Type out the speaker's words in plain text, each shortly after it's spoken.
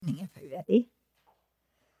Ready?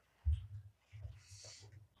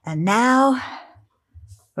 And now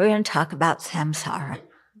we're going to talk about samsara.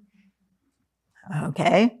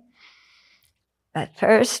 Okay? But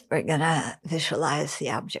first, we're going to visualize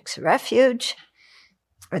the objects of refuge,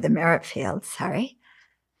 or the merit field,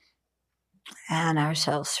 and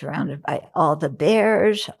ourselves surrounded by all the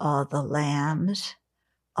bears, all the lambs,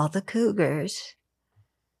 all the cougars,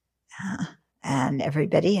 and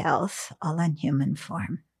everybody else, all in human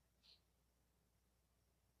form.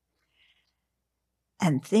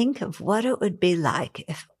 And think of what it would be like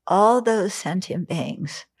if all those sentient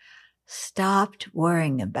beings stopped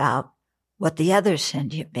worrying about what the other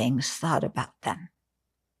sentient beings thought about them.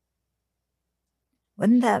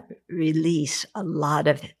 Wouldn't that release a lot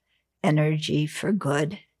of energy for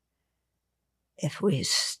good if we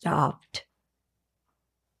stopped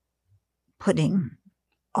putting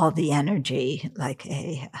all the energy like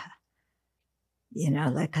a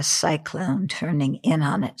cyclone turning in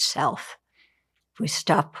on itself? If we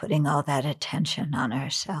stop putting all that attention on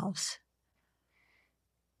ourselves,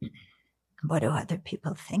 what do other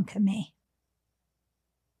people think of me?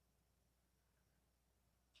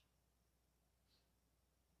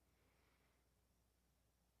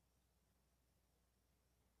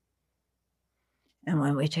 And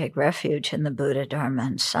when we take refuge in the Buddha, Dharma,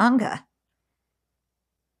 and Sangha,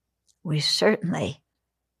 it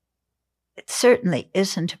certainly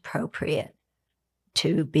isn't appropriate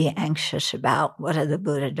to be anxious about what do the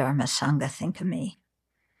Buddha, Dharma, Sangha think of me.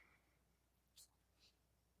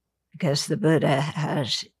 Because the Buddha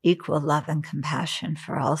has equal love and compassion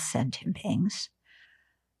for all sentient beings,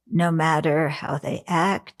 no matter how they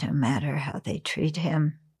act, no matter how they treat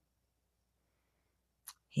him.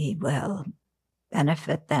 He will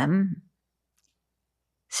benefit them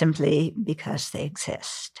simply because they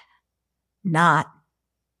exist, not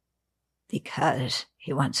because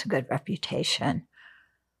he wants a good reputation,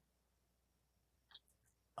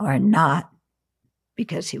 or not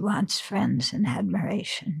because he wants friends and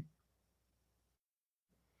admiration.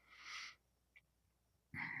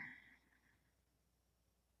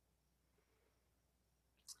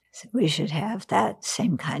 So we should have that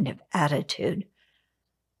same kind of attitude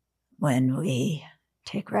when we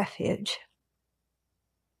take refuge.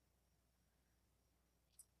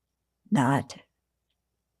 Not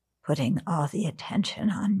putting all the attention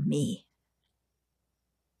on me,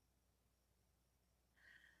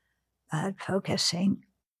 but focusing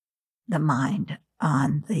the mind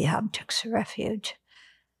on the objects of refuge.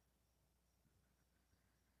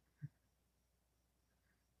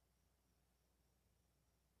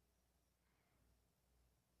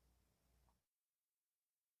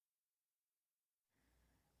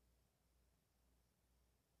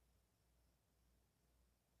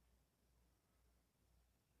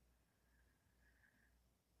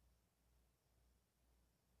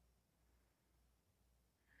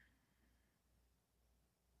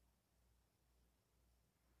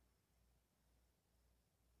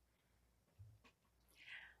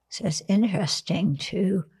 So it's interesting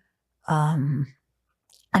to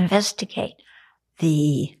investigate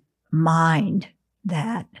the mind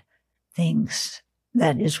that thinks,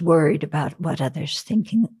 that is worried about what others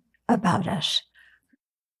thinking about us,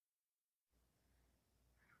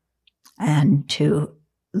 and to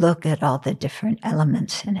look at all the different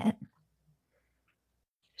elements in it.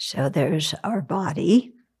 So there's our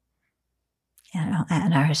body,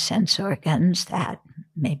 and our sense organs that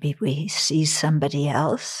maybe we see somebody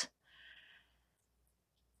else.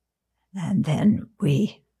 And then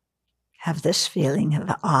we have this feeling of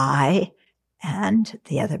I, and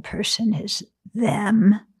the other person is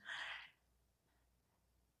them.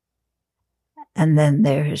 And then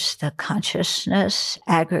there's the consciousness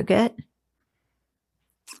aggregate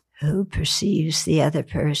who perceives the other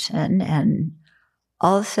person, and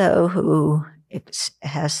also who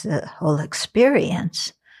has the whole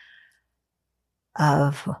experience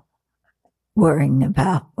of worrying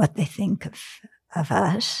about what they think of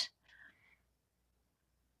us.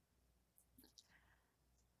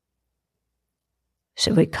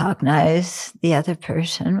 So we cognize the other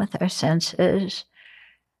person with our senses.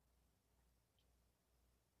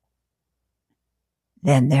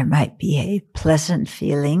 Then there might be a pleasant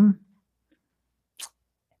feeling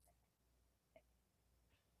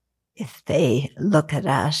if they look at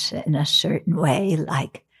us in a certain way,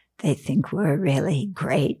 like they think we're really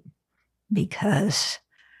great because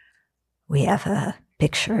we have a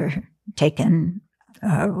picture taken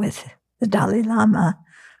with the Dalai Lama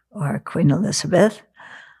or Queen Elizabeth.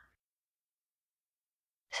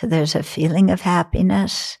 So there's a feeling of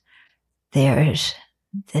happiness. There's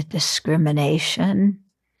the discrimination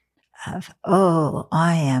of, oh,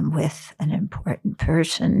 I am with an important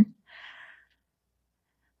person.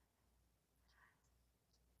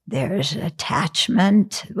 There's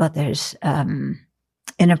attachment. Well, there's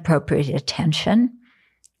inappropriate attention,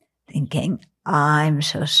 thinking I'm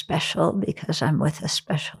so special because I'm with a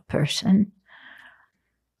special person.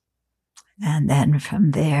 And then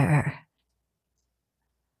from there,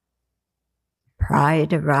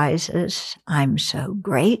 pride arises. I'm so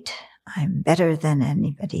great. I'm better than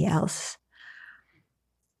anybody else.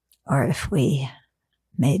 Or if we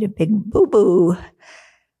made a big boo-boo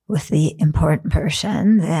with the important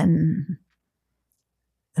person, then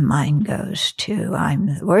the mind goes to, I'm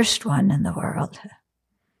the worst one in the world.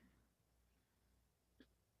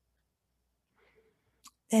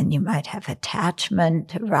 Then you might have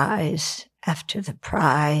attachment arise after the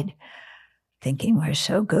pride, thinking we're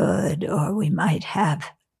so good, or we might have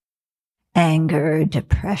anger,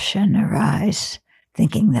 depression arise,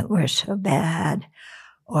 thinking that we're so bad,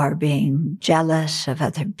 or being jealous of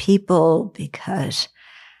other people because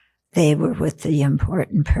they were with the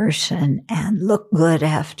important person and looked good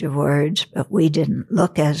afterwards, but we didn't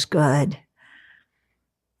look as good.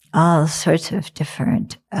 All sorts of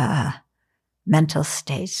different mental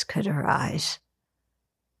states could arise.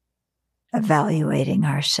 Evaluating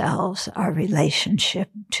ourselves, our relationship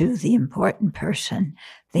to the important person,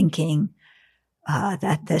 thinking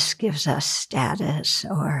that this gives us status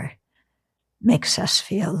or makes us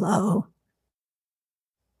feel low.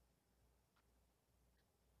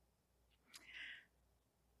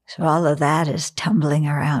 So all of that is tumbling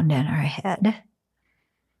around in our head.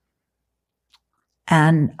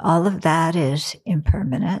 And all of that is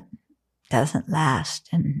impermanent, doesn't last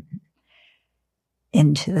and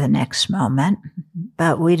into the next moment,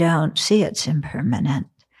 but we don't see it's impermanent.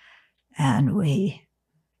 And we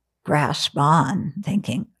grasp on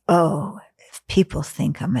thinking, oh, if people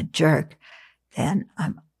think I'm a jerk, then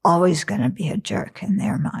I'm always going to be a jerk in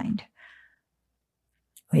their mind.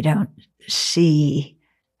 We don't see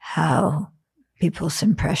how people's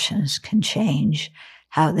impressions can change,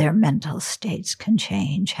 how their mental states can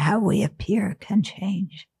change, how we appear can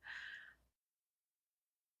change.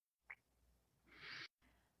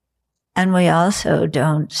 And we also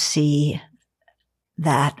don't see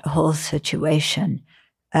that whole situation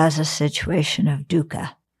as a situation of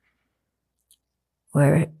dukkha,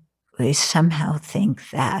 where we somehow think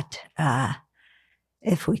that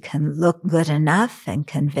if we can look good enough and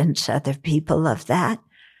convince other people of that,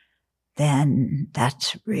 then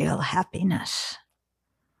that's real happiness.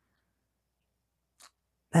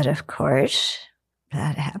 But of course,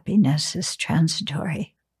 that happiness is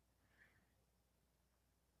transitory.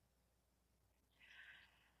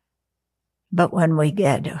 But when we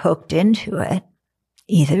get hooked into it,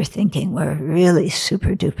 either thinking we're really super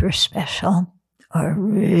duper special or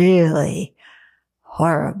really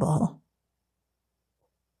horrible,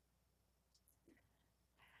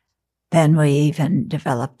 then we even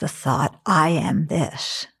develop the thought, I am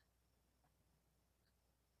this.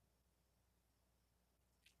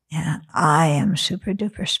 Yeah, I am super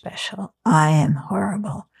duper special. I am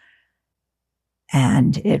horrible.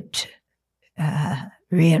 And it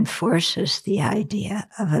reinforces the idea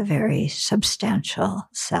of a very substantial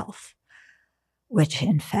self, which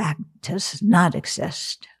in fact does not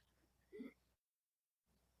exist.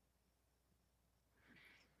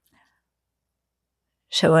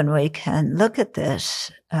 So when we can look at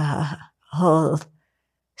this whole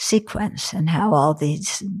sequence and how all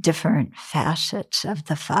these different facets of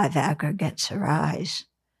the five aggregates arise,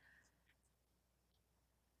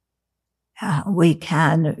 we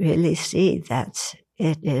can really see that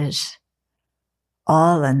it is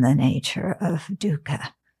all in the nature of dukkha.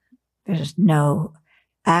 There's no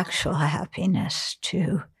actual happiness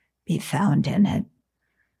to be found in it.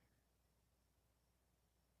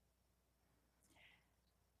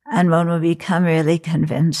 And when we become really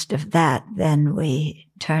convinced of that, then we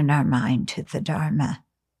turn our mind to the Dharma.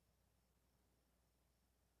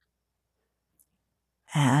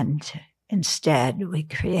 And instead,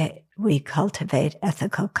 we cultivate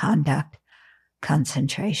ethical conduct,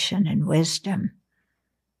 concentration, and wisdom,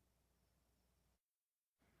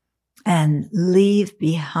 and leave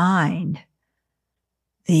behind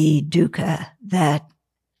the dukkha that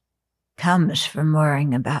comes from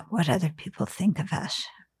worrying about what other people think of us.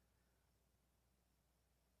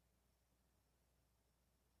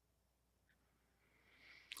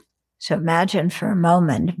 So imagine for a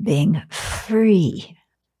moment being free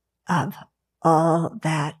of all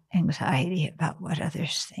that anxiety about what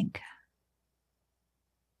others think.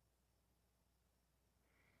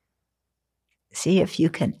 See if you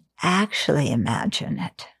can actually imagine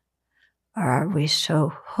it Or are we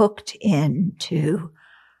so hooked into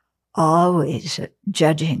always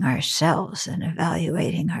judging ourselves and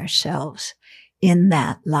evaluating ourselves in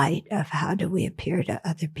that light of how do we appear to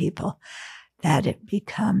other people that it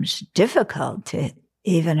becomes difficult to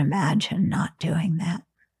even imagine not doing that?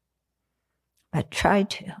 But try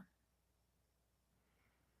to.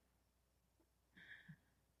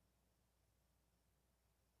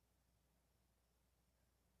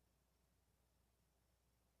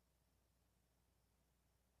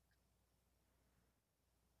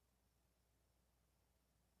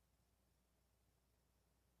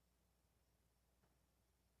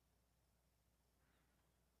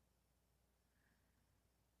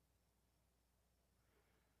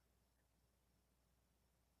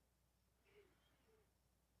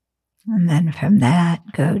 And then from that,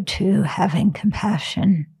 go to having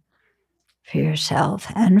compassion for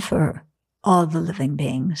yourself and for all the living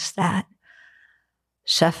beings that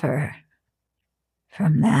suffer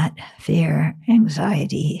from that fear,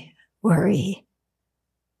 anxiety, worry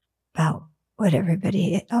about what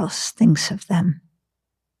everybody else thinks of them.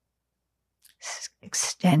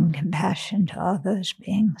 Extend compassion to all those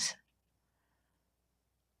beings.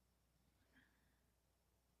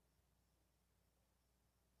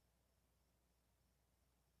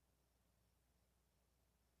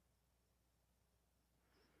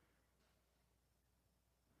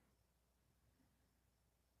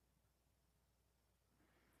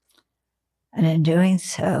 And in doing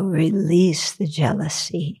so, release the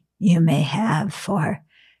jealousy you may have for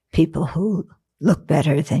people who look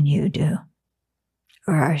better than you do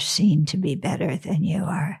or are seen to be better than you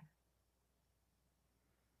are.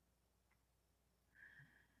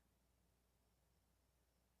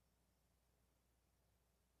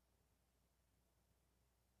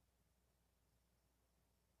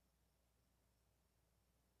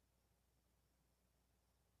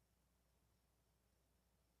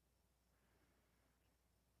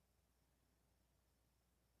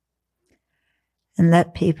 And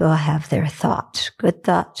let people have their thoughts, good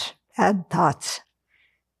thoughts, bad thoughts.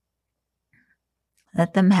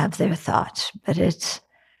 Let them have their thoughts, but it's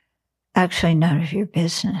actually none of your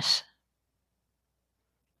business.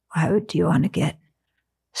 Why would you want to get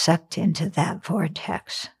sucked into that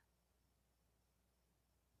vortex?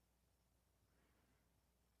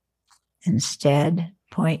 Instead,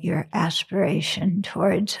 point your aspiration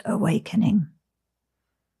towards awakening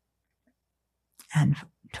and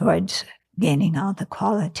towards gaining all the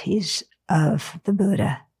qualities of the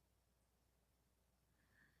Buddha.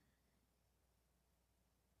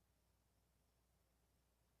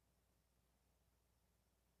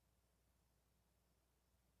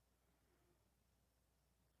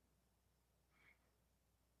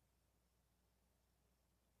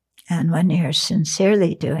 And when you're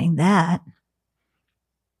sincerely doing that,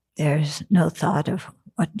 there's no thought of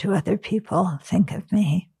what do other people think of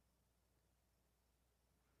me.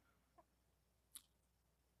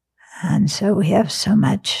 And so we have so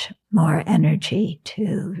much more energy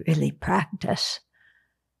to really practice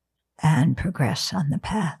and progress on the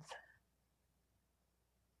path.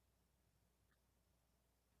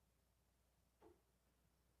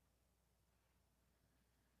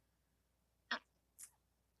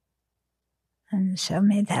 And so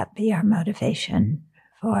may that be our motivation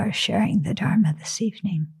for sharing the Dharma this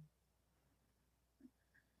evening.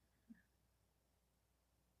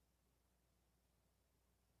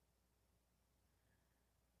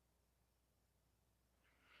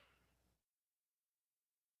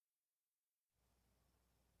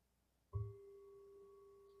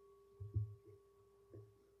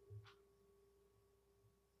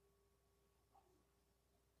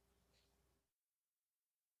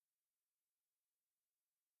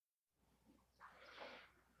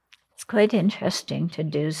 It's quite interesting to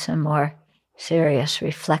do some more serious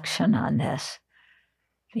reflection on this,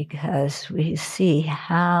 because we see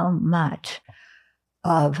how much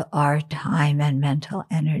of our time and mental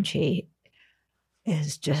energy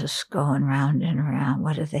is just going round and around.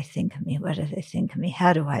 What do they think of me? What do they think of me?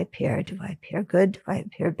 How do I appear? Do I appear good? Do I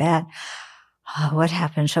appear bad? What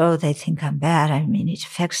happens? Oh, they think I'm bad. I need to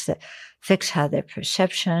fix how their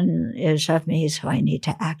perception is of me. So I need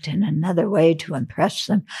to act in another way to impress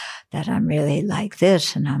them that I'm really like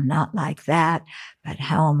this and I'm not like that. But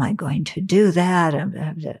how am I going to do that?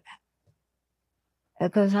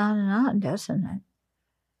 It goes on, doesn't it?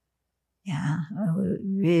 Yeah, we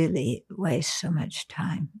really waste so much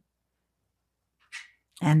time.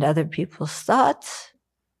 And other people's thoughts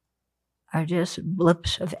are just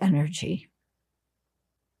blips of energy.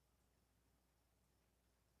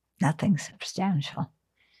 Nothing substantial.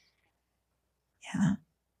 Yeah.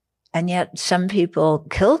 And yet some people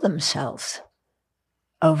kill themselves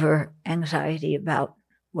over anxiety about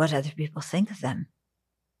what other people think of them.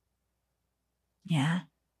 Yeah,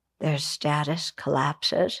 their status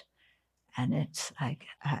collapses, and it's like,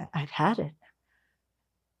 I've had it.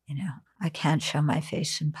 I can't show my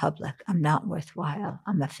face in public. I'm not worthwhile.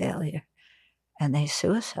 I'm a failure. And they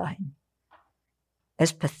suicide.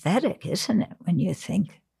 It's pathetic, isn't it, when you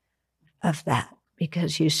think of that?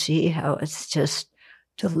 Because you see how it's just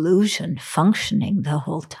delusion functioning the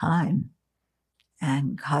whole time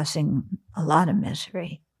and causing a lot of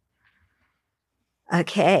misery.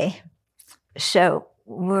 Okay, so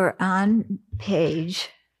we're on page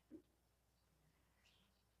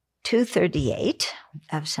 238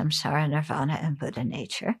 of Samsara, Nirvana, and Buddha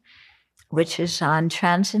Nature, which is on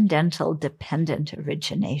transcendental dependent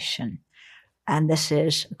origination. And this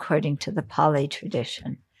is according to the Pali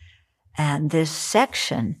tradition. And this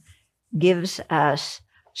section gives us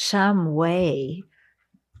some ways,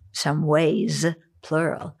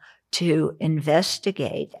 plural, to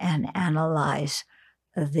investigate and analyze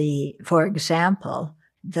for example,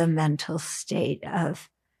 the mental state of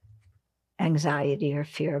anxiety or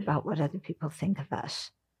fear about what other people think of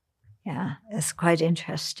us. Yeah, it's quite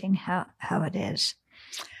interesting how it is.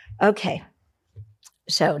 Okay,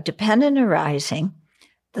 so dependent arising,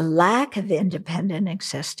 the lack of independent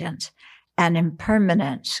existence, and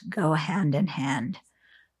impermanence go hand in hand.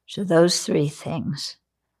 So those three things.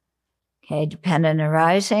 Okay, dependent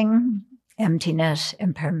arising, emptiness,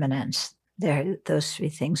 impermanence. Those three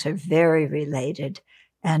things are very related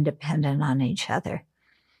and dependent on each other.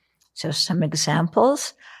 So some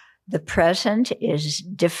examples. The present is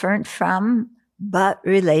different from, but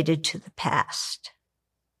related to the past.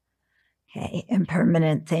 Okay,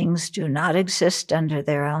 impermanent things do not exist under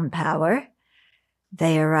their own power.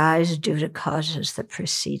 They arise due to causes that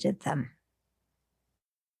preceded them.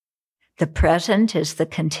 The present is the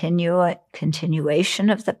continuation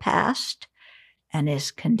of the past and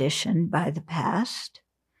is conditioned by the past.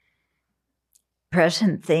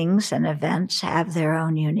 Present things and events have their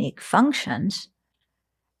own unique functions,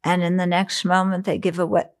 and in the next moment they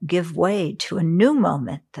give way to a new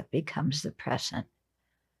moment that becomes the present.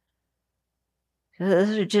 So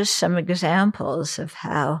those are just some examples of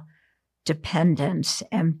how dependence,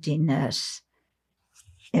 emptiness,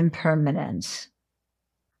 impermanence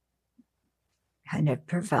kind of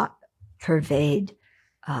pervade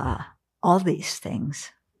all these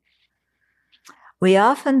things. We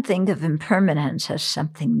often think of impermanence as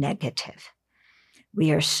something negative.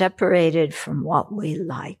 We are separated from what we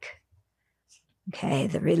like. Okay,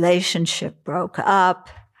 the relationship broke up,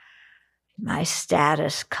 my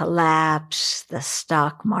status collapsed, the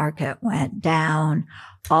stock market went down.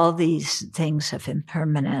 All these things of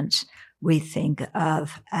impermanence we think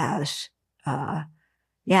of as,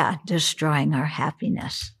 destroying our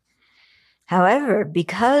happiness. However,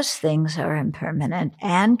 because things are impermanent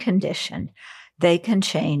and conditioned, they can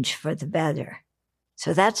change for the better.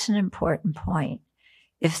 So that's an important point.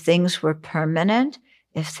 If things were permanent,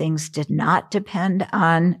 if things did not depend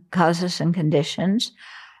on causes and conditions,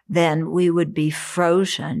 then we would be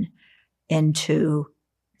frozen into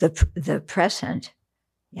the present.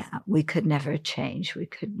 Yeah, we could never change. We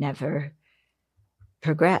could never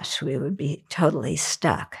progress. We would be totally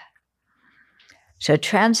stuck. So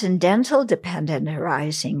transcendental dependent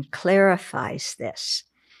arising clarifies this,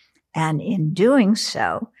 and in doing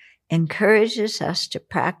so, encourages us to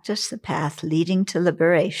practice the path leading to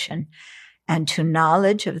liberation and to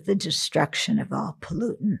knowledge of the destruction of all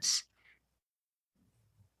pollutants.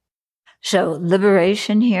 So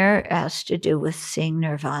liberation here has to do with seeing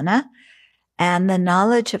nirvana and the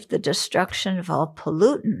knowledge of the destruction of all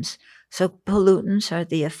pollutants. So pollutants are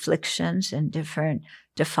the afflictions and different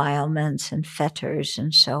defilements and fetters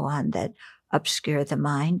and so on that obscure the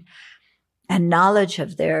mind. And knowledge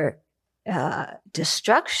of their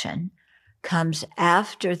destruction comes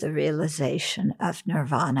after the realization of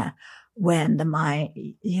nirvana, when the mind,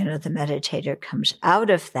 the meditator comes out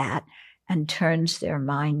of that and turns their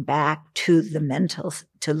mind back to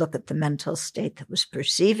to look at the mental state that was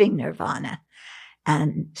perceiving nirvana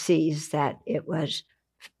and sees that it was,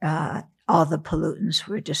 all the pollutants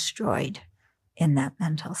were destroyed in that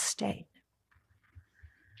mental state.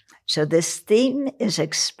 So this theme is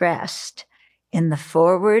expressed in the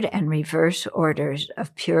forward and reverse orders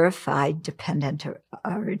of purified dependent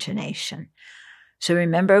origination. So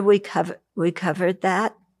remember we covered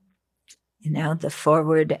that, the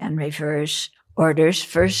forward and reverse orders,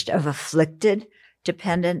 first of afflicted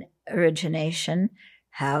dependent origination,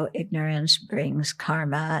 how ignorance brings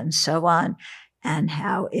karma and so on, and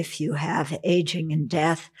how if you have aging and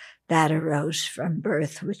death, that arose from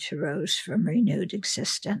birth, which arose from renewed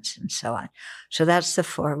existence, and so on. So that's the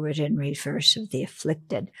forward and reverse of the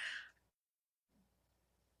afflicted.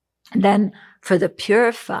 And then for the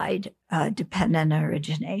purified, dependent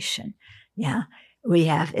origination, we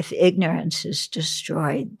have, if ignorance is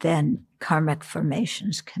destroyed, then karmic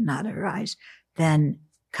formations cannot arise, then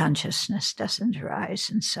consciousness doesn't arise,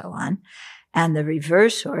 and so on. And the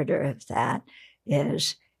reverse order of that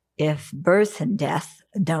is, if birth and death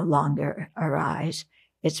no longer arise,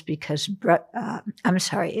 it's because,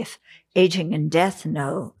 if aging and death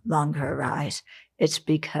no longer arise, it's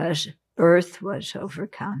because birth was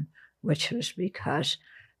overcome, which was because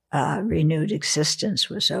renewed existence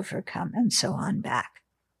was overcome, and so on back.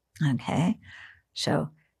 Okay? So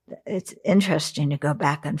it's interesting to go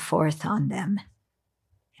back and forth on them.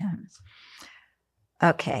 Yeah.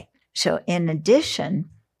 Okay. So in addition,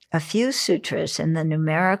 a few sutras in the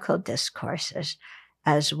numerical discourses,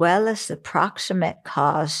 as well as the proximate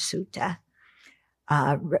cause sutta,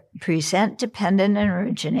 present dependent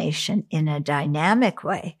origination in a dynamic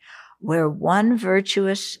way, where one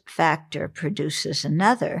virtuous factor produces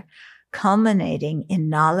another, culminating in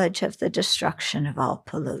knowledge of the destruction of all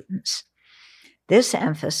pollutants. This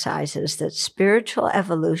emphasizes that spiritual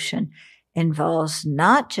evolution involves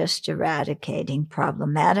not just eradicating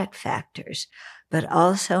problematic factors, but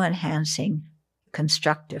also enhancing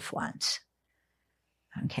constructive ones.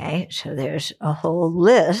 Okay, so there's a whole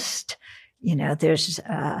list, there's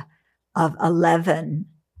of 11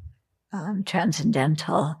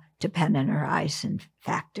 transcendental dependent horizon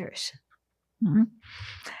factors. Mm-hmm.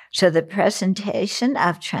 So the presentation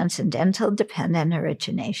of transcendental dependent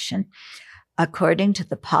origination, according to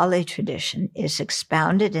the Pali tradition, is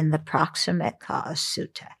expounded in the Proximate Cause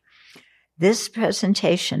Sutta. This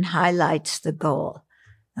presentation highlights the goal.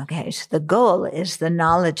 Okay, so the goal is the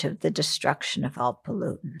knowledge of the destruction of all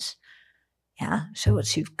pollutants. Yeah, so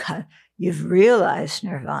it's you've realized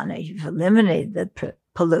nirvana, you've eliminated the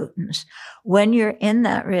pollutants. When you're in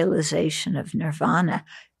that realization of nirvana,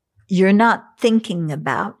 you're not thinking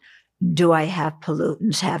about, do I have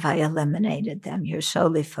pollutants? Have I eliminated them? You're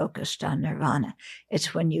solely focused on nirvana.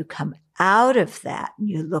 It's when you come out of that and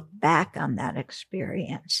you look back on that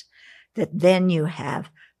experience that then you have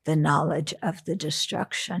the knowledge of the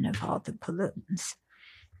destruction of all the pollutants.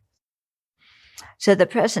 So the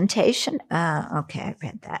presentation, I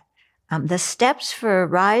read that. The steps for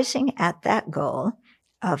arising at that goal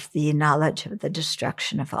of the knowledge of the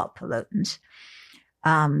destruction of all pollutants,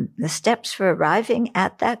 the steps for arriving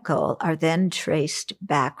at that goal are then traced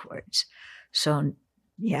backwards. So,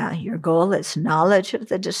 your goal is knowledge of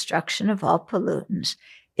the destruction of all pollutants.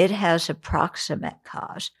 It has a proximate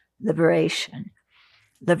cause, liberation.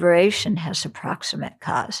 Liberation has a proximate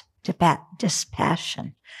cause,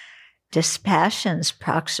 dispassion. Dispassion's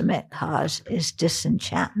proximate cause is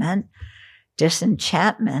disenchantment.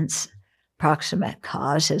 Disenchantment's proximate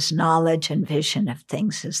cause is knowledge and vision of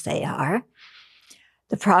things as they are.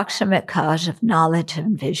 The proximate cause of knowledge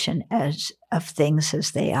and vision of things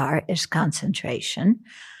as they are is concentration.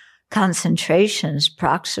 Concentration's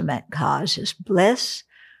proximate cause is bliss.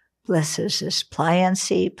 Bliss's is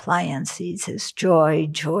pliancy. Pliancy's is joy.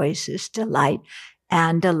 Joy's is delight.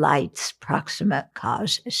 And delight's proximate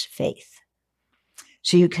cause is faith.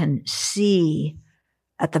 So you can see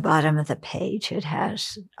at the bottom of the page, it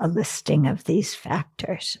has a listing of these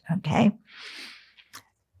factors, okay?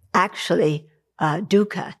 Actually,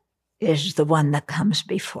 dukkha is the one that comes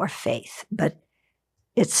before faith, but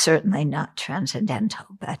it's certainly not transcendental,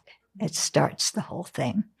 but it starts the whole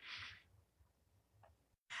thing.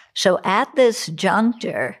 So at this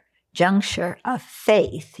juncture of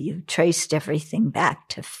faith, you've traced everything back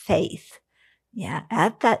to faith. Yeah,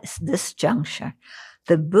 at this juncture,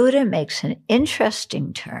 the Buddha makes an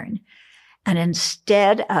interesting turn, and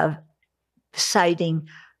instead of citing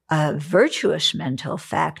a virtuous mental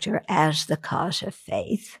factor as the cause of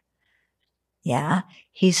faith,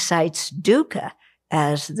 he cites dukkha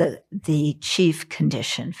as the chief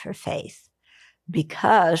condition for faith.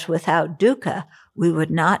 Because without dukkha, we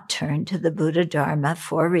would not turn to the Buddha Dharma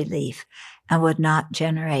for relief and would not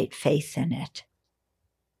generate faith in it.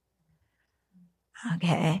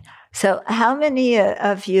 Okay, so how many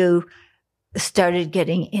of you started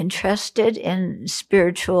getting interested in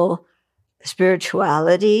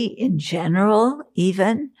spirituality in general,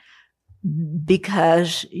 even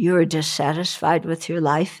because you were dissatisfied with your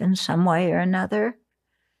life in some way or another?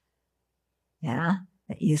 Yeah.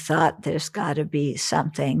 You thought there's got to be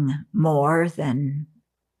something more than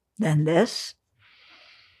this?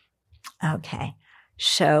 Okay,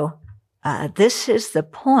 so this is the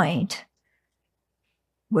point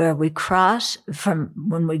where we cross from,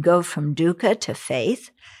 when we go from dukkha to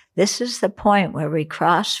faith, this is the point where we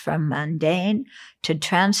cross from mundane to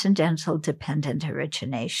transcendental dependent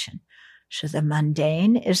origination. So the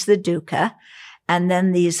mundane is the dukkha, and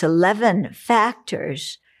then these 11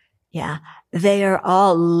 factors, they are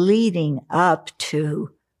all leading up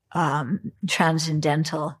to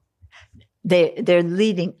transcendental. They're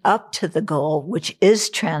leading up to the goal, which is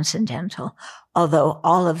transcendental, although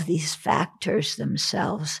all of these factors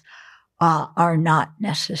themselves are not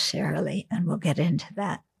necessarily, and we'll get into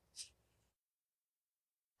that.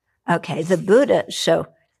 Okay, the Buddha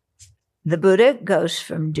goes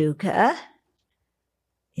from dukkha,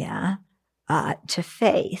 to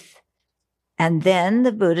faith. And then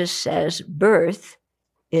the Buddha says birth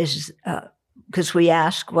is, because we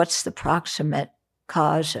ask, what's the proximate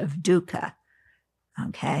cause of dukkha?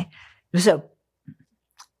 Okay, so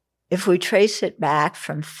if we trace it back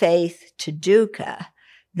from faith to dukkha,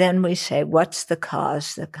 then we say, what's the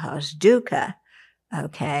cause that caused dukkha?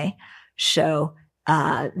 Okay, so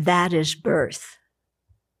that is birth.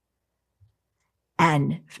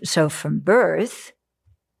 And so from birth,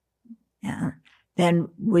 then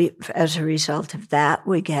we, as a result of that,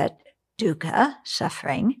 we get dukkha,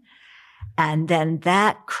 suffering, and then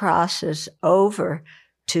that crosses over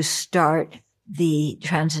to start the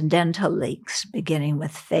transcendental links, beginning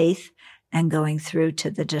with faith and going through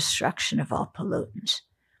to the destruction of all pollutants.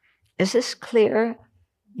 Is this clear?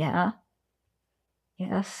 Yeah?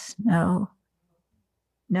 Yes? No?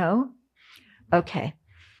 No? Okay.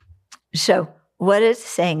 So what it's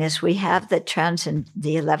saying is we have the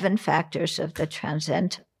 11 factors of the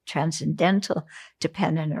transcendental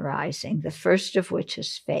dependent arising, the first of which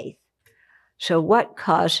is faith. So what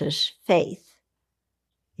causes faith?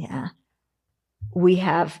 We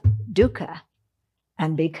have dukkha.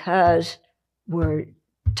 And because we're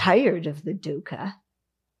tired of the dukkha,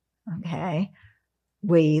 okay,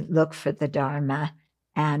 we look for the Dharma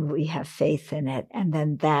and we have faith in it. And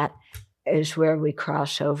then that is where we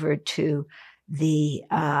cross over to the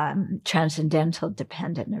transcendental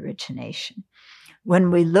dependent origination.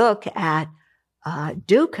 When we look at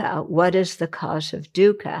dukkha, what is the cause of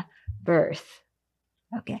dukkha? Birth.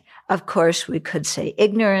 Okay. Of course, we could say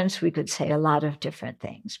ignorance. We could say a lot of different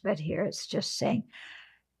things, but here it's just saying,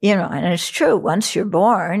 and it's true. Once you're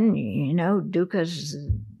born, dukkha's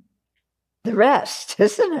the rest,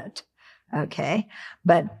 isn't it? Okay.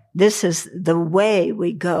 But this is the way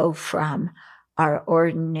we go from our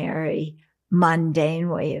ordinary mundane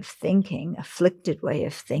way of thinking, afflicted way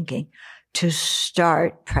of thinking, to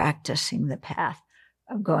start practicing the path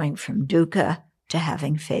of going from dukkha to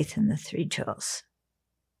having faith in the three jewels.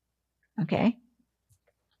 Okay?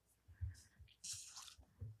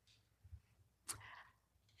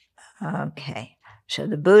 Okay. So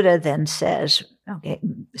the Buddha then says,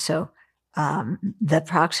 the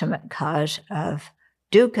proximate cause of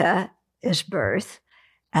dukkha is birth.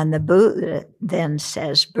 And the Buddha then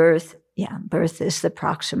says birth is the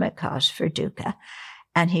proximate cause for dukkha.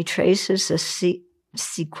 And he traces a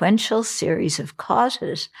sequential series of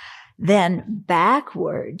causes, then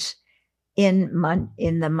backwards in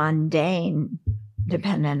the mundane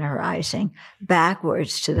dependent arising,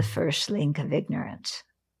 backwards to the first link of ignorance.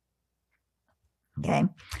 Okay?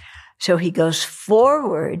 So he goes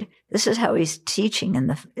forward. This is how he's teaching in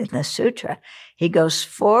the sutra. He goes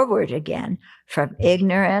forward again from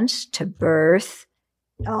ignorance to birth,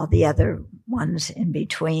 all the other ones in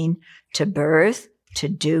between, to birth, to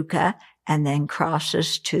dukkha, and then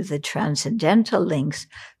crosses to the transcendental links,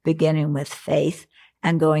 beginning with faith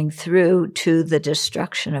and going through to the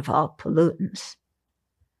destruction of all pollutants.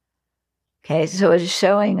 Okay, so it's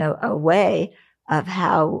showing a way of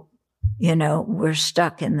how, we're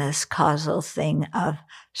stuck in this causal thing of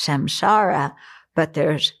samsara, but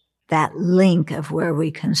there's that link of where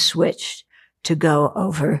we can switch to go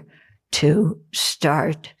over to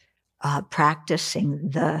start practicing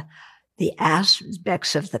the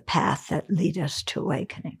aspects of the path that lead us to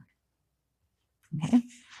awakening.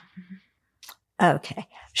 Okay.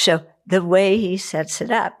 So the way he sets it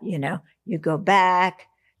up, you go back,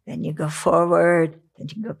 then you go forward, then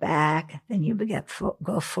you go back, then you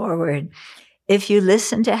go forward. If you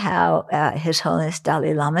listen to how His Holiness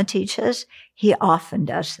Dalai Lama teaches, he often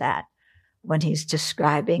does that. When he's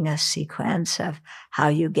describing a sequence of how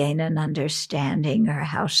you gain an understanding or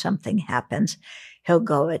how something happens, he'll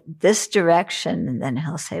go at this direction, and then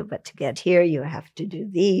he'll say, but to get here, you have to do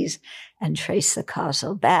these, and trace the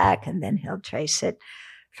causal back, and then he'll trace it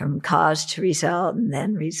from cause to result, and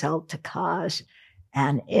then result to cause.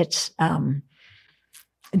 And it's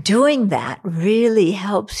doing that really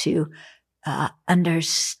helps you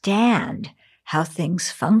understand how things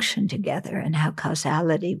function together and how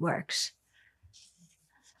causality works.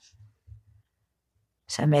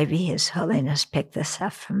 So maybe His Holiness picked this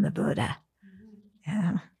up from the Buddha.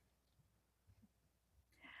 Yeah.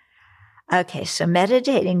 Okay, so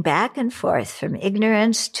meditating back and forth from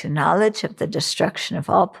ignorance to knowledge of the destruction of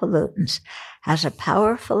all pollutants has a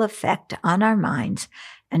powerful effect on our minds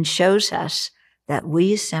and shows us that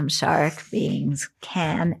we samsaric beings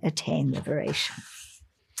can attain liberation.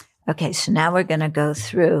 Okay, so now we're going to go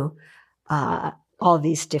through all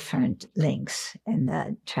these different links in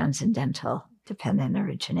the Transcendental Dependent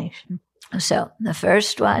Origination. So the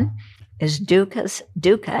first one is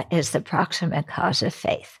dukkha is the proximate cause of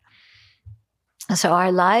faith. So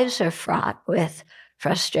our lives are fraught with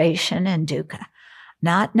frustration and dukkha.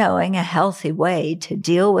 Not knowing a healthy way to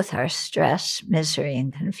deal with our stress, misery,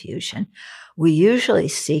 and confusion, we usually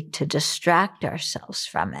seek to distract ourselves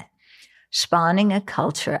from it, spawning a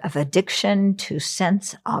culture of addiction to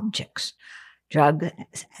sense objects, drugs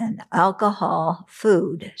and alcohol,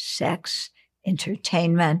 food, sex,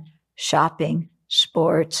 entertainment, shopping,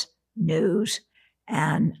 sports, news,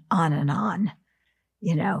 and on,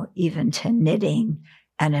 even to knitting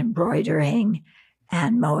and embroidering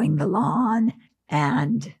and mowing the lawn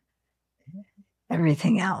and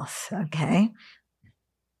everything else, okay?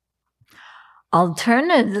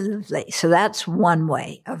 Alternatively, so that's one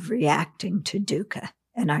way of reacting to dukkha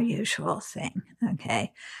in our usual thing,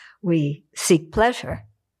 okay? We seek pleasure.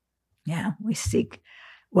 Yeah, we seek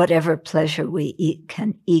whatever pleasure we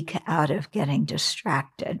can eke out of getting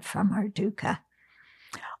distracted from our dukkha.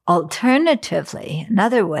 Alternatively,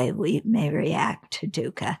 another way we may react to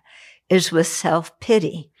dukkha is with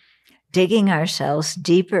self-pity, digging ourselves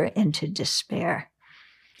deeper into despair.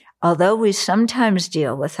 Although we sometimes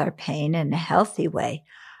deal with our pain in a healthy way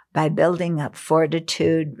by building up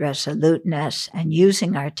fortitude, resoluteness, and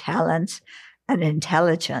using our talents and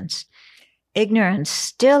intelligence, ignorance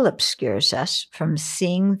still obscures us from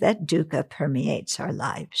seeing that dukkha permeates our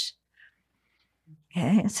lives.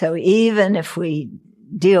 Okay, so even if we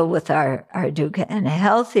deal with our dukkha in a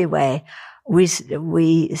healthy way, we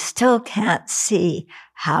still can't see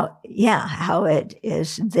how it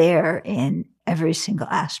is there in every single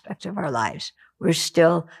aspect of our lives. We're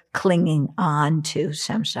still clinging on to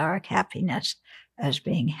samsaric happiness as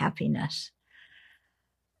being happiness.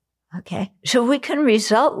 Okay, so we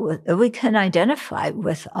can identify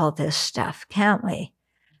with all this stuff, can't we?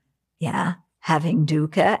 Yeah, having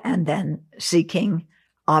dukkha and then seeking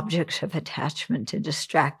objects of attachment to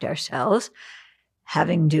distract ourselves,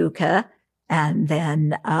 having dukkha and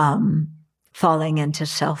then falling into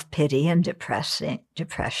self-pity and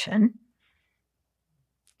depression.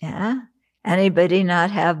 Yeah, anybody not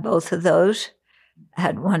have both of those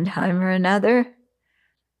at one time or another?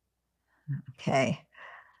 Okay.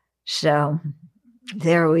 So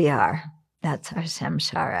there we are. That's our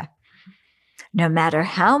samsara. No matter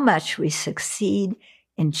how much we succeed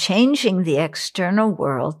in changing the external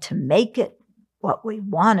world to make it what we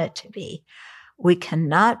want it to be, we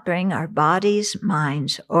cannot bring our bodies,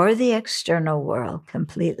 minds, or the external world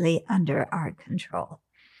completely under our control.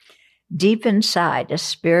 Deep inside, a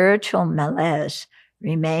spiritual malaise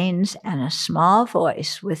remains, and a small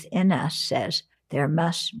voice within us says, there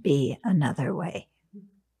must be another way.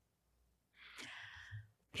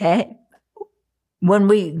 Okay? When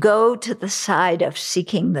we go to the side of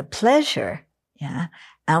seeking the pleasure,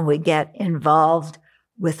 and we get involved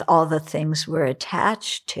with all the things we're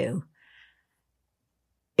attached to,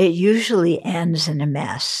 it usually ends in a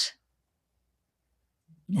mess.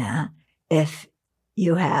 Yeah. If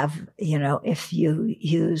you have, if you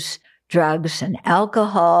use drugs and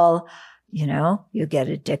alcohol, you get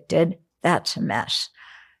addicted, that's a mess.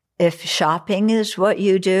 If shopping is what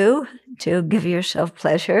you do to give yourself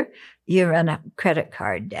pleasure, you run up credit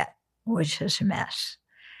card debt, which is a mess.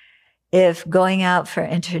 If going out for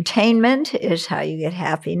entertainment is how you get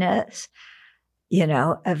happiness,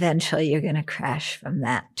 eventually you're going to crash from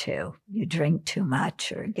that too. You drink too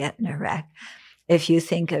much or get in a wreck. If you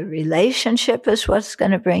think a relationship is what's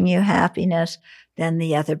going to bring you happiness, then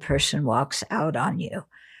the other person walks out on you.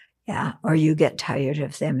 Yeah. Or you get tired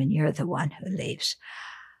of them and you're the one who leaves.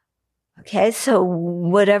 Okay. So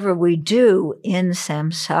whatever we do in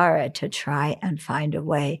samsara to try and find a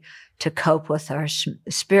way to cope with our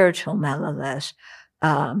spiritual malaise,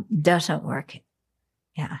 doesn't work.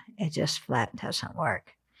 Yeah. It just flat doesn't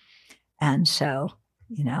work. And so,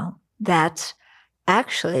 that's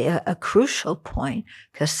actually a crucial point,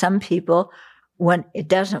 because some people, when it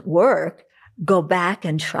doesn't work, go back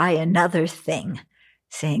and try another thing,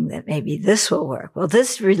 saying that maybe this will work. Well,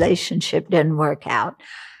 this relationship didn't work out.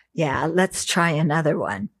 Yeah, let's try another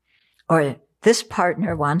one. Or this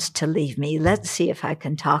partner wants to leave me. Let's see if I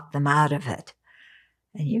can talk them out of it.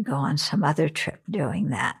 And you go on some other trip doing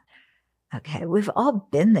that. Okay, we've all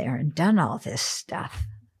been there and done all this stuff.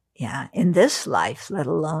 Yeah, in this life, let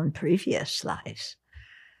alone previous lives.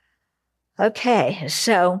 Okay,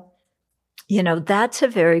 so, that's a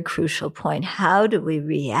very crucial point. How do we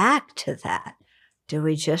react to that? Do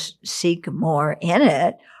we just seek more in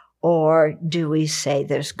it? Or do we say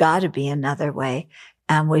there's got to be another way,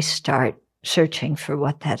 and we start searching for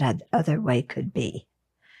what that other way could be?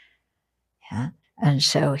 Yeah. And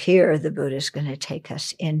so here the Buddha is going to take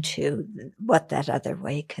us into what that other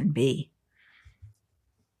way can be.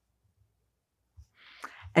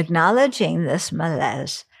 Acknowledging this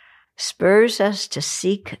malaise spurs us to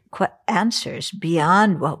seek answers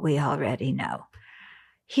beyond what we already know.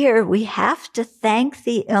 Here we have to thank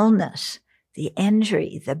the illness, the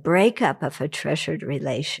injury, the breakup of a treasured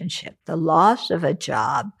relationship, the loss of a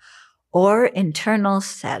job, or internal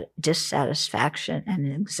dissatisfaction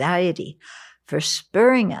and anxiety for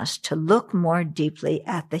spurring us to look more deeply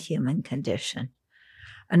at the human condition.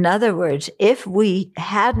 In other words, if we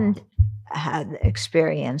hadn't had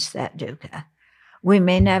experienced that dukkha, we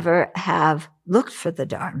may never have looked for the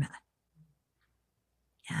Dharma.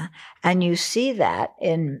 Yeah? And you see that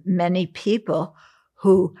in many people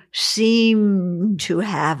who seem to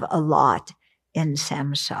have a lot in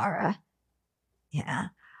samsara. Yeah.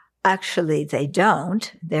 Actually, they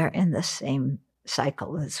don't. They're in the same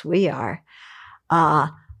cycle as we are.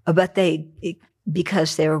 But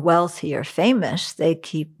because they're wealthy or famous, they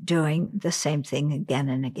keep doing the same thing again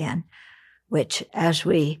and again, which, as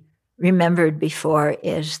we remembered before,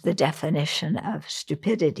 is the definition of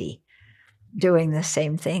stupidity. Doing the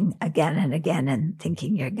same thing again and again and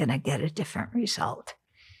thinking you're going to get a different result.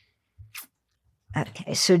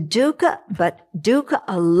 Okay, so dukkha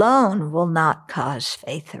alone will not cause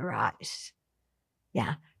faith arise.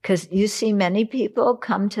 Yeah, because you see many people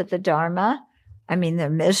come to the Dharma. I mean, they're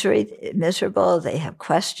miserable, they have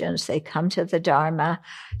questions, they come to the Dharma,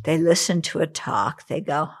 they listen to a talk, they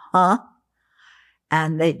go, huh?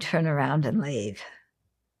 And they turn around and leave.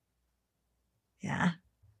 Yeah.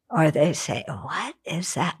 Or they say, what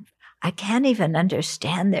is that? I can't even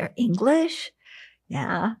understand their English.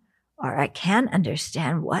 Yeah. Or I can't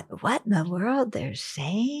understand what in the world they're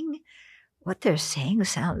saying. What they're saying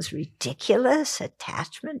sounds ridiculous.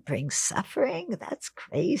 Attachment brings suffering. That's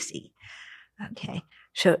crazy. Okay.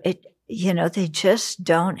 So they just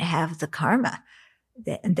don't have the karma.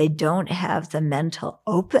 They don't have the mental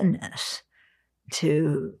openness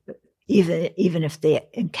to, even if they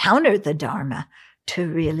encounter the Dharma, to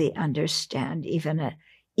really understand even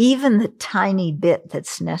the tiny bit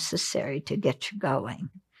that's necessary to get you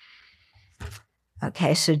going.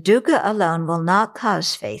 Okay, so dukkha alone will not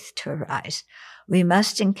cause faith to arise. We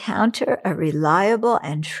must encounter a reliable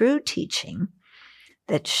and true teaching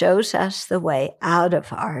that shows us the way out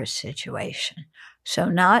of our situation. So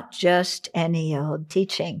not just any old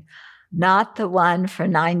teaching, not the one for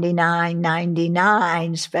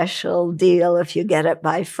 $99.99 special deal if you get it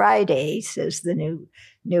by Friday, says the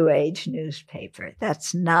New Age newspaper.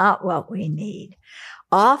 That's not what we need.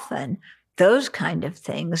 Often, those kind of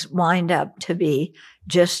things wind up to be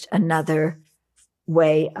just another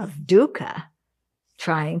way of dukkha,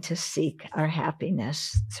 trying to seek our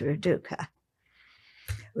happiness through dukkha.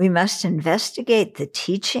 We must investigate the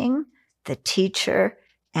teaching, the teacher,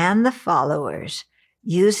 and the followers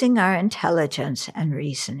using our intelligence and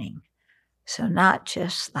reasoning. So not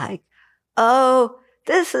just like, oh,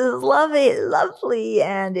 this is lovely,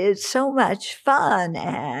 and it's so much fun,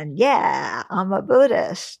 and yeah, I'm a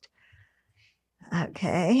Buddhist.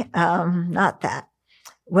 Okay, not that.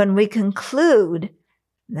 When we conclude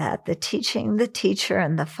that the teaching, the teacher,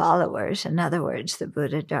 and the followers, in other words, the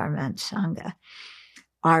Buddha, Dharma, and Sangha,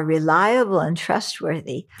 are reliable and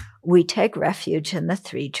trustworthy, we take refuge in the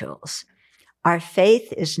three jewels. Our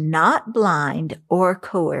faith is not blind or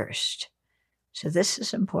coerced. So this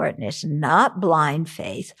is important. It's not blind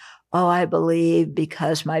faith. Oh, I believe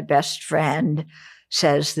because my best friend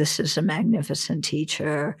says this is a magnificent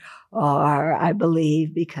teacher, or I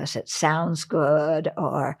believe because it sounds good,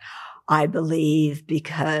 or I believe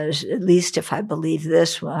because at least if I believe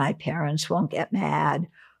this, well, my parents won't get mad,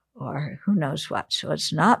 or who knows what. So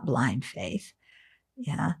it's not blind faith.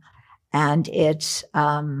 Yeah. And it's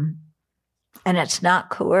not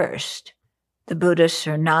coerced. The Buddhists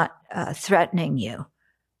are not threatening you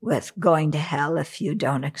with going to hell if you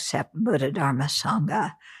don't accept Buddha, Dharma,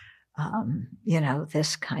 Sangha.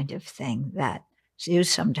 This kind of thing that you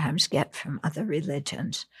sometimes get from other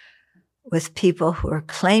religions with people who are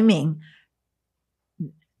claiming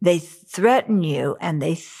they threaten you and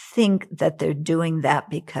they think that they're doing that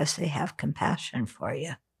because they have compassion for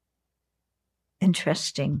you.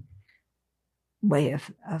 Interesting way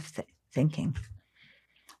of thinking.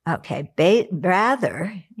 Okay, based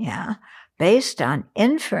on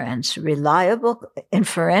inferential, reliable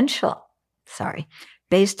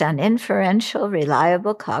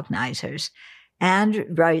cognizers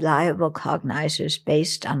and reliable cognizers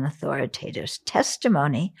based on authoritative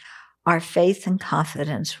testimony, our faith and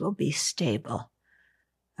confidence will be stable.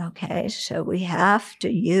 Okay, so we have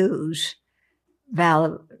to use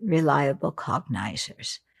reliable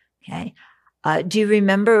cognizers. Okay, do you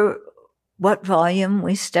remember what volume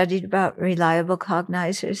we studied about reliable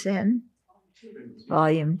cognizers in?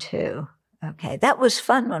 Volume 2. Okay, that was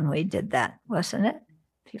fun when we did that, wasn't it?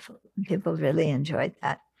 People really enjoyed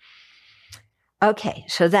that. Okay,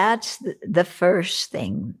 so that's the first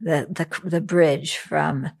thing, the bridge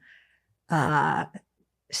from samsara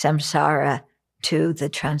to the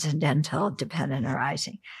transcendental dependent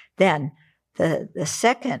arising. Then the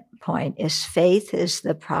second point is faith is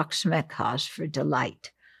the proximate cause for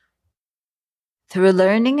delight. Through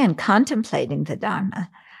learning and contemplating the Dharma,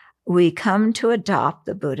 we come to adopt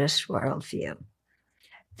the Buddhist worldview.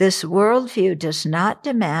 This worldview does not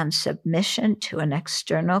demand submission to an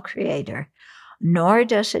external creator, nor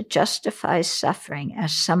does it justify suffering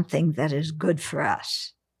as something that is good for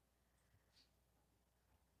us.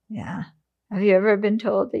 Yeah. Have you ever been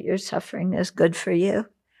told that your suffering is good for you?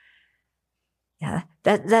 Yeah.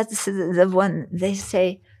 That's the one they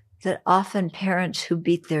say that often parents who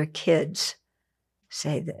beat their kids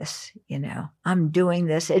say this, I'm doing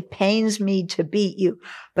this. It pains me to beat you,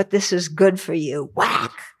 but this is good for you.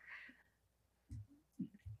 Whack.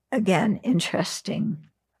 Again, interesting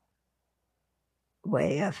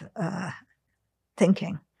way of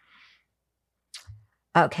thinking.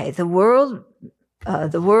 Okay, the worldview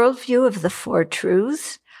of the Four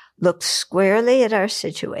Truths looks squarely at our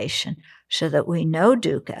situation so that we know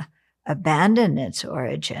dukkha, abandon its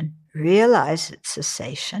origin, realize its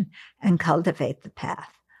cessation, and cultivate the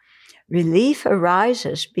path. Relief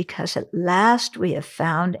arises because at last we have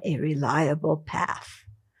found a reliable path.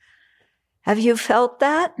 Have you felt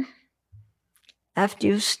that? After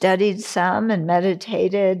you've studied some and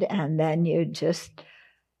meditated, and then you just,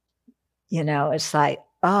 it's like,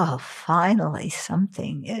 oh, finally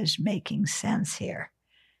something is making sense here,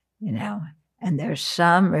 and there's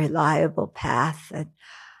some reliable path that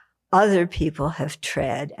other people have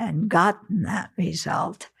tread and gotten that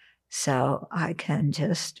result. So I can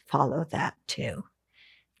just follow that too.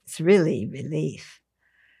 It's really relief.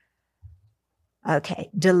 Okay,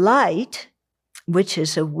 delight, which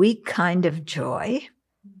is a weak kind of joy.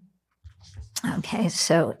 Okay,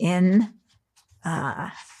 so in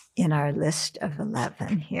our list of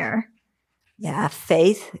 11 here,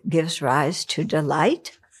 faith gives rise to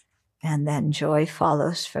delight, and then joy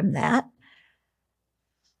follows from that.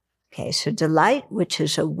 Okay, so delight, which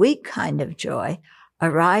is a weak kind of joy,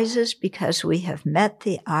 arises because we have met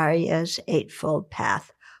the Arya's Eightfold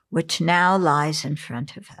Path, which now lies in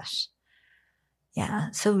front of us.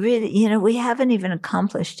 Yeah, so really, we haven't even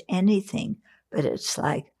accomplished anything, but it's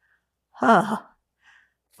like,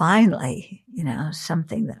 finally,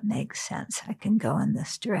 something that makes sense. I can go in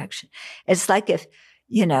this direction. It's like if,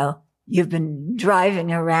 you've been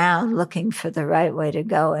driving around looking for the right way to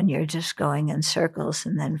go and you're just going in circles,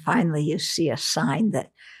 and then finally you see a sign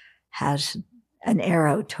that has an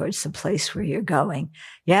arrow towards the place where you're going.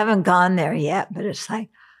 You haven't gone there yet, but it's like,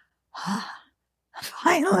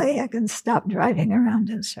 finally I can stop driving around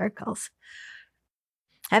in circles.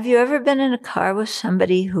 Have you ever been in a car with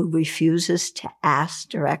somebody who refuses to ask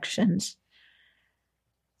directions?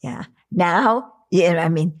 Yeah. Now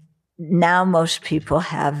most people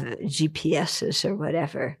have GPSs or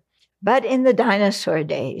whatever. But in the dinosaur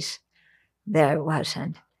days, there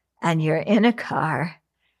wasn't. And you're in a car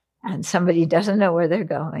and somebody doesn't know where they're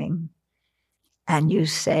going. And you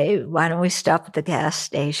say, why don't we stop at the gas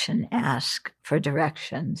station, ask for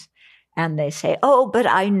directions? And they say, oh, but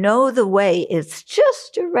I know the way. It's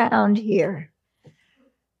just around here.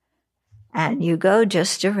 And you go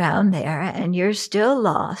just around there and you're still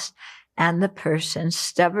lost. And the person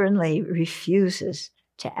stubbornly refuses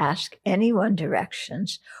to ask anyone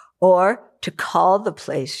directions or to call the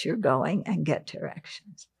place you're going and get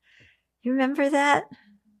directions. You remember that?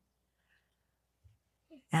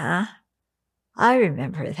 Yeah, I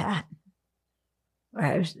remember that. Where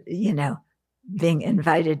I was, being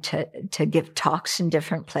invited to give talks in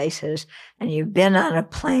different places, and you've been on a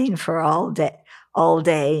plane for all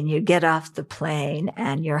day, and you get off the plane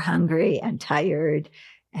and you're hungry and tired,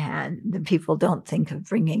 and the people don't think of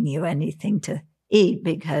bringing you anything to eat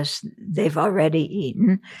because they've already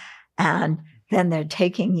eaten. And then they're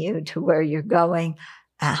taking you to where you're going.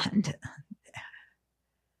 And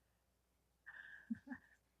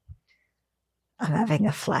I'm having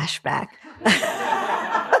a flashback.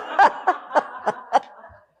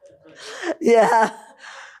 Yeah.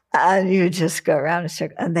 And you just go around in a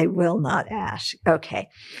circle, and they will not ask. Okay.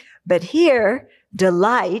 But here,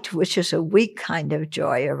 delight, which is a weak kind of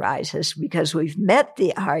joy, arises because we've met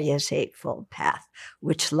the Arya's Eightfold Path,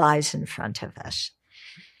 which lies in front of us.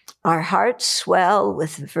 Our hearts swell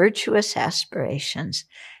with virtuous aspirations,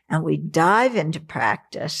 and we dive into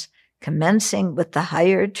practice, commencing with the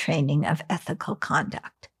higher training of ethical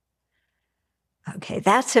conduct. Okay,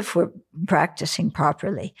 that's if we're practicing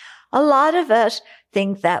properly. A lot of us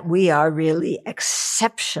think that we are really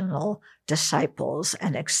exceptional disciples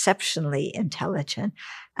and exceptionally intelligent.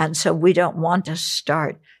 And so we don't want to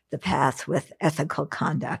start the path with ethical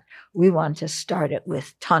conduct. We want to start it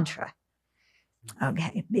with Tantra.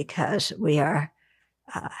 Okay, because we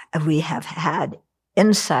have had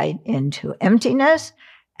insight into emptiness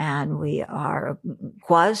and we are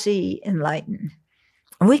quasi-enlightened.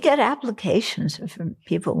 We get applications from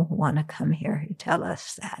people who want to come here who tell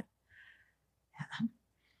us that.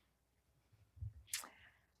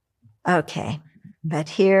 Yeah. Okay, but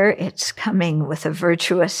here it's coming with a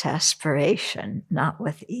virtuous aspiration, not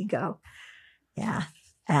with ego. Yeah,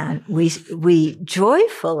 and we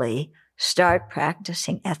joyfully start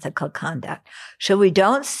practicing ethical conduct. So we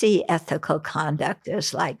don't see ethical conduct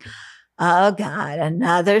as like, oh God,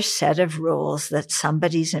 another set of rules that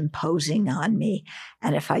somebody's imposing on me.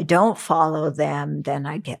 And if I don't follow them, then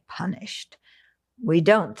I get punished. We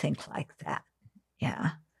don't think like that.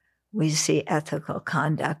 Yeah. We see ethical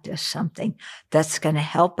conduct as something that's going to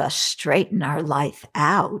help us straighten our life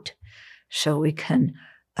out so we can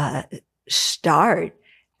start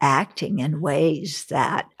acting in ways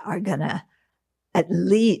that are going to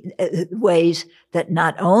ways that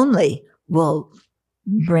not only will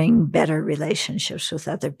bring better relationships with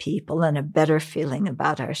other people and a better feeling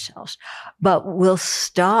about ourselves, but we'll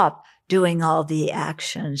stop doing all the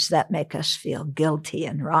actions that make us feel guilty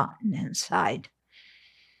and rotten inside.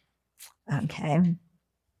 Okay.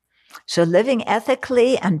 So living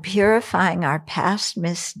ethically and purifying our past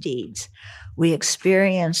misdeeds, we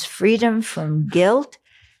experience freedom from guilt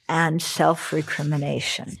and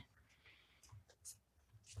self-recrimination.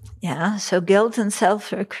 Yeah, so guilt and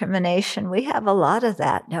self-recrimination, we have a lot of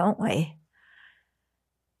that, don't we?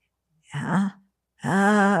 Yeah.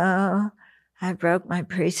 Oh, I broke my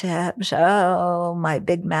precepts. Oh, my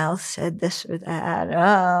big mouth said this or that.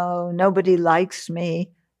 Oh, nobody likes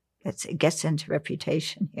me. It gets into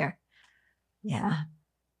reputation here. Yeah.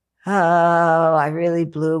 Oh, I really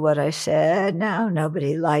blew what I said. Now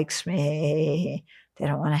nobody likes me. They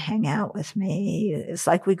don't want to hang out with me. It's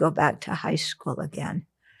like we go back to high school again.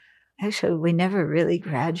 Actually, we never really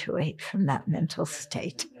graduate from that mental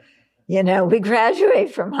state. You know, we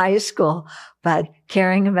graduate from high school, but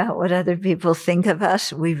caring about what other people think of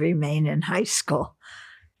us, we remain in high school.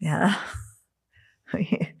 Yeah.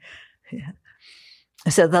 Yeah.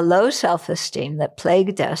 So the low self-esteem that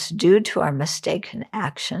plagued us due to our mistaken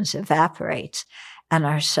actions evaporates, and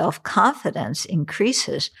our self-confidence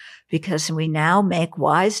increases because we now make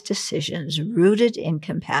wise decisions rooted in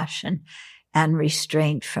compassion and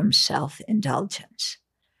restraint from self-indulgence.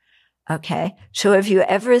 Okay, so have you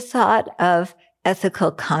ever thought of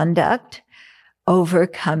ethical conduct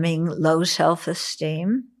overcoming low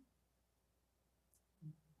self-esteem?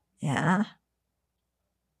 Yeah.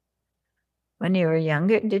 When you were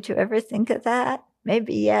younger, did you ever think of that?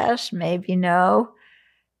 Maybe yes, maybe no.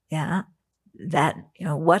 Yeah, that, you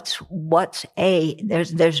know,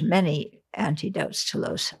 there's many antidotes to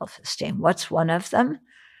low self-esteem. What's one of them?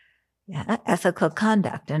 Yeah, ethical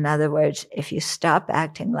conduct. In other words, if you stop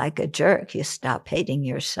acting like a jerk, you stop hating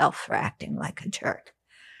yourself for acting like a jerk.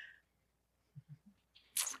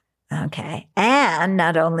 Okay. And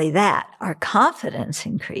not only that, our confidence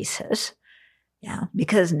increases. Yeah,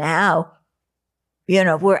 because now, you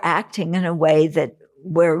know, we're acting in a way that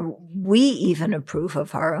where we even approve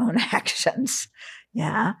of our own actions.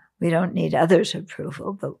 Yeah, we don't need others'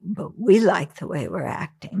 approval, but we like the way we're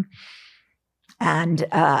acting. And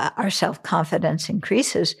our self-confidence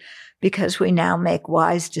increases because we now make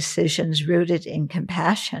wise decisions rooted in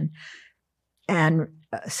compassion. And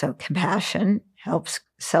so compassion helps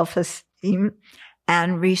self-esteem,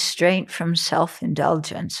 and restraint from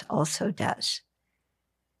self-indulgence also does.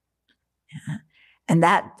 Yeah. And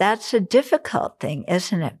that's a difficult thing,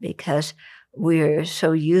 isn't it? Because we're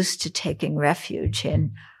so used to taking refuge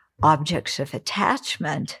in objects of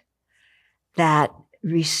attachment that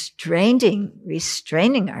restraining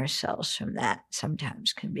ourselves from that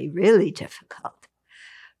sometimes can be really difficult.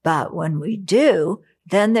 But when we do,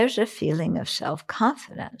 then there's a feeling of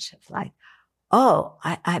self-confidence of like, oh,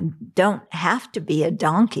 I don't have to be a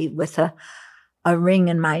donkey with a ring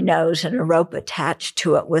in my nose and a rope attached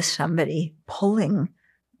to it with somebody pulling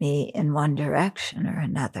me in one direction or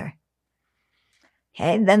another.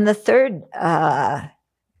 Okay, then the third,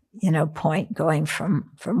 point going from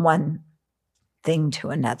one thing to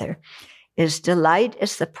another is delight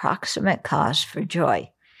is the proximate cause for joy.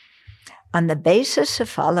 On the basis of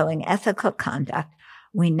following ethical conduct,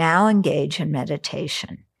 we now engage in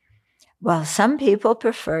meditation. While some people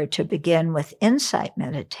prefer to begin with insight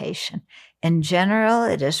meditation, in general,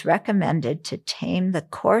 it is recommended to tame the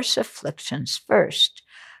coarse afflictions first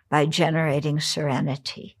by generating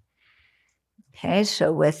serenity. Okay,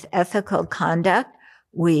 so with ethical conduct,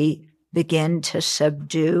 we begin to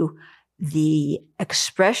subdue the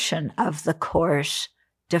expression of the coarse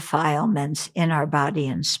defilements in our body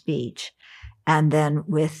and speech. And then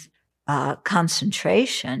with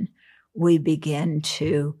concentration, we begin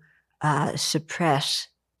to suppress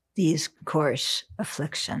these coarse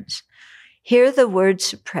afflictions. Here, the word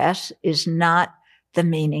suppress is not the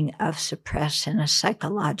meaning of suppress in a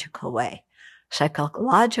psychological way.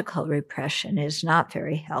 Psychological repression is not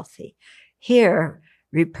very healthy. Here,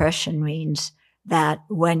 repression means that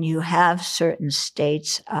when you have certain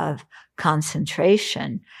states of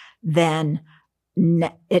concentration, then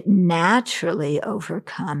it naturally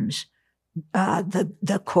overcomes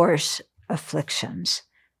the coarse afflictions.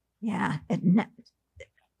 Yeah,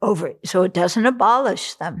 so it doesn't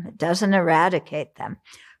abolish them, it doesn't eradicate them,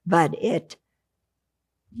 but it,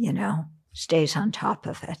 stays on top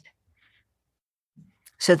of it.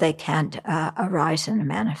 So they can't arise in a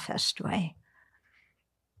manifest way.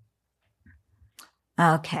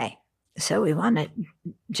 Okay, so we want to,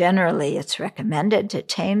 generally it's recommended to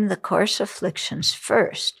tame the coarse afflictions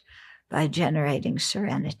first by generating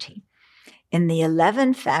serenity. In the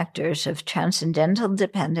 11 factors of transcendental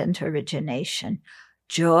dependent origination,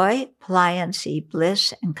 joy, pliancy,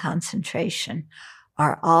 bliss, and concentration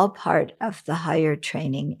are all part of the higher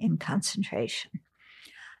training in concentration.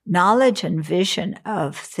 Knowledge and vision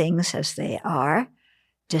of things as they are,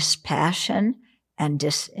 dispassion, and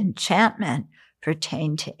disenchantment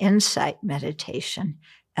pertain to insight meditation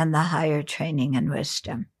and the higher training in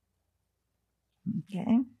wisdom.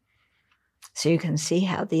 Okay? So you can see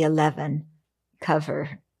how the 11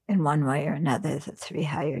 cover in one way or another the 3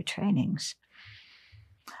 higher trainings.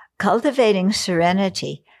 Cultivating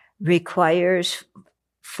serenity requires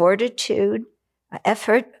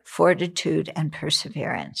effort, fortitude, and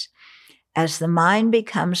perseverance. As the mind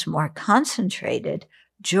becomes more concentrated,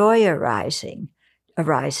 joy arises,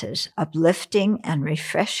 uplifting and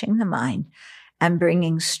refreshing the mind and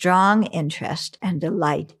bringing strong interest and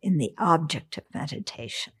delight in the object of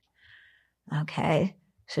meditation. Okay?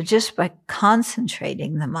 So just by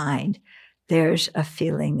concentrating the mind, there's a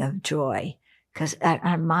feeling of joy because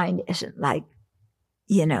our mind isn't like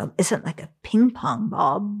a ping pong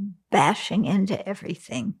ball bashing into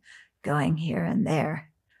everything, going here and there.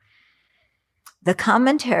 The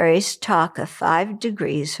commentaries talk of 5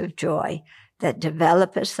 degrees of joy that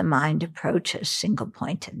develop as the mind approaches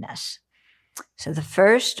single-pointedness. So the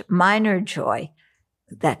first, minor joy,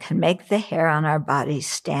 that can make the hair on our bodies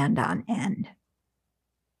stand on end.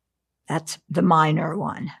 That's the minor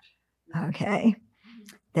one, okay?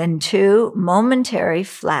 Then 2, momentary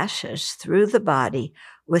flashes through the body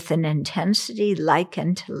with an intensity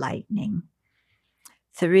likened to lightning.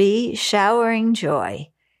 3, showering joy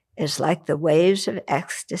is like the waves of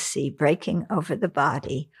ecstasy breaking over the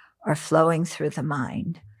body or flowing through the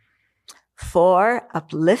mind. 4,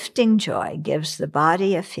 uplifting joy gives the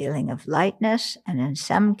body a feeling of lightness and in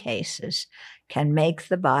some cases can make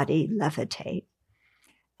the body levitate.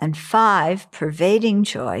 And 5, pervading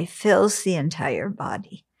joy fills the entire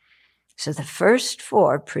body. So the first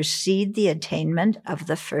 4 precede the attainment of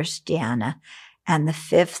the first dhyana, and the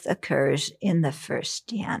 5th occurs in the first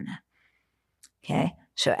dhyana. Okay,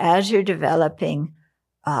 so as you're developing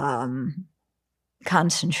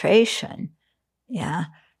concentration,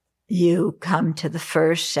 you come to the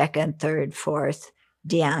first, second, third, fourth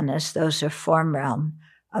dhyanas. Those are form realm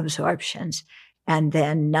absorptions. And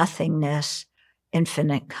then nothingness,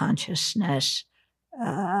 infinite consciousness.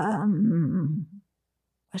 What's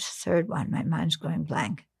the third one? My mind's going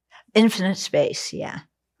blank. Infinite space, yeah.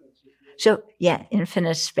 So,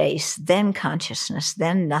 infinite space, then consciousness,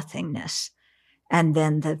 then nothingness, and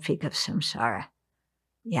then the peak of samsara.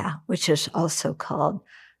 Yeah, which is also called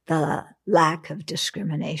the lack of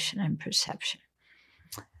discrimination and perception.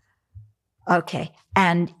 Okay.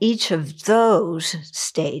 And each of those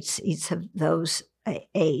states, each of those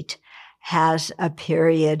 8, has a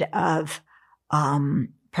period of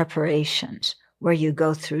preparations where you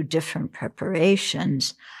go through different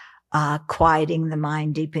preparations, quieting the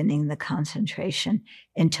mind, deepening the concentration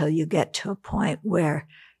until you get to a point where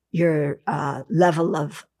your level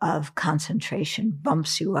of concentration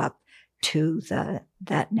bumps you up to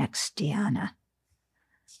that next dhyana.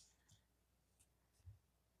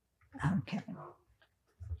 Okay.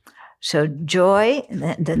 So joy,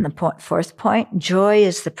 then the fourth point, joy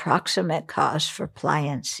is the proximate cause for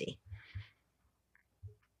pliancy.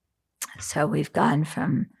 So we've gone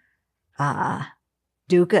from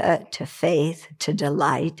dukkha to faith to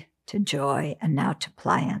delight to joy and now to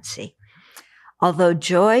pliancy. Although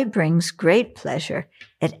joy brings great pleasure,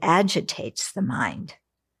 it agitates the mind.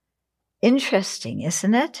 Interesting,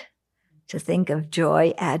 isn't it? To think of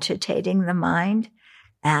joy agitating the mind.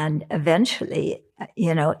 And eventually,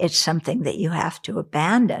 it's something that you have to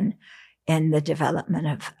abandon in the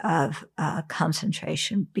development of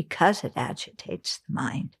concentration because it agitates the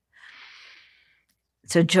mind.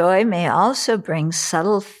 So joy may also bring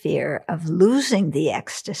subtle fear of losing the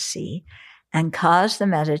ecstasy and cause the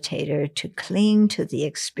meditator to cling to the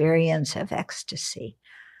experience of ecstasy.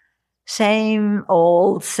 Same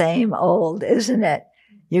old, isn't it?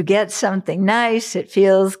 You get something nice, it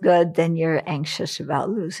feels good, then you're anxious about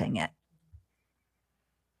losing it.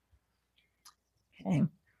 Okay.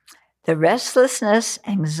 The restlessness,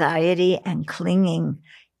 anxiety, and clinging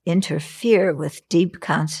interfere with deep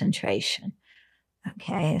concentration.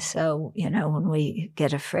 Okay, so, when we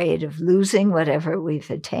get afraid of losing whatever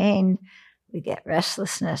we've attained, we get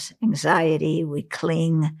restlessness, anxiety, we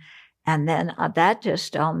cling, and then that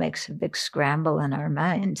just all makes a big scramble in our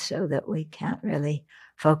mind so that we can't really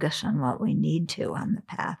focus on what we need to on the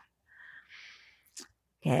path.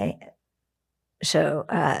 Okay, so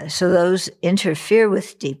those interfere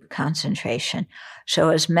with deep concentration. So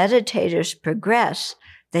as meditators progress,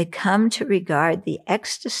 they come to regard the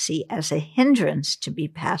ecstasy as a hindrance to be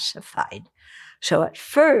pacified. So at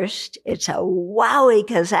first, it's a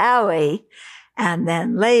wowie-kazowie, and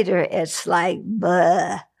then later it's like,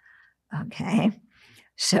 bleh. Okay?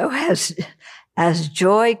 So as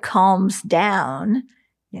joy calms down,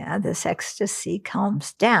 this ecstasy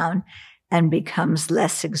calms down and becomes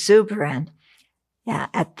less exuberant.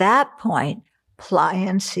 At that point,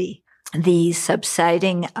 pliancy, the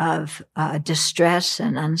subsiding of distress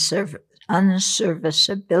and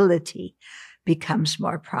unserviceability becomes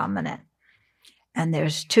more prominent. And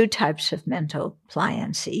there's 2 types of mental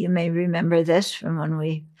pliancy. You may remember this from when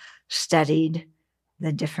we studied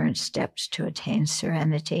the different steps to attain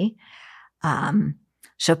serenity.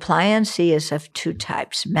 So pliancy is of 2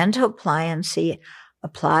 types. Mental pliancy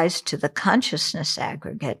applies to the consciousness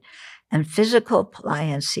aggregate, and physical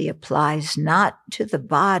pliancy applies not to the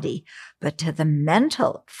body, but to the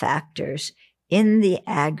mental factors in the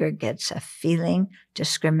aggregates of feeling,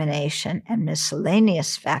 discrimination, and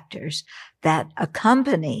miscellaneous factors that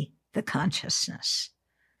accompany the consciousness.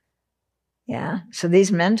 So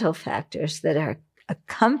these mental factors that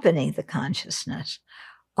accompany the consciousness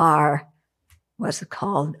are what's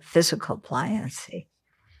called physical pliancy.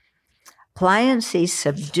 Pliancy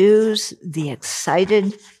subdues the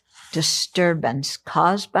excited disturbance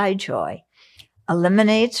caused by joy,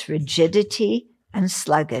 eliminates rigidity and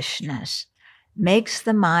sluggishness, makes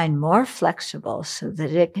the mind more flexible so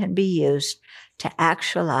that it can be used to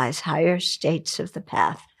actualize higher states of the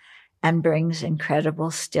path, and brings incredible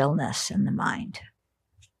stillness in the mind.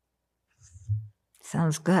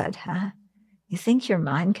 Sounds good, huh? You think your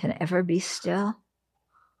mind can ever be still?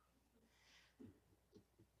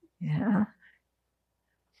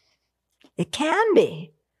 It can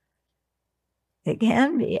be. It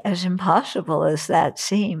can be, as impossible as that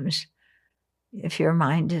seems, if your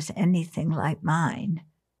mind is anything like mine,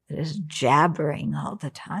 that is jabbering all the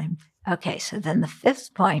time. Okay, so then the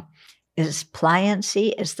 5th point is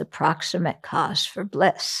pliancy is the proximate cause for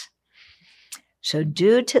bliss. So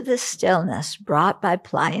due to the stillness brought by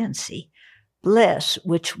pliancy, bliss,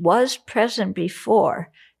 which was present before,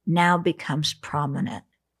 now becomes prominent.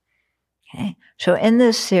 Okay, so in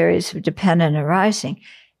this series of dependent arising,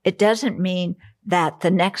 it doesn't mean that the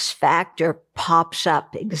next factor pops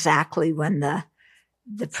up exactly when the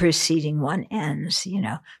preceding one ends.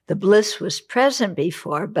 The bliss was present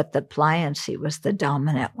before, but the pliancy was the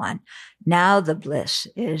dominant one. Now the bliss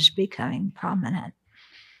is becoming prominent.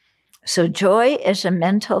 So joy is a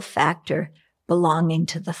mental factor belonging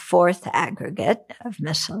to the 4th aggregate of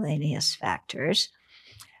miscellaneous factors,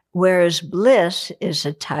 whereas bliss is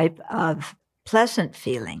a type of pleasant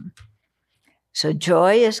feeling. So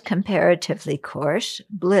joy is comparatively coarse.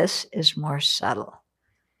 Bliss is more subtle.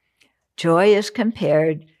 Joy is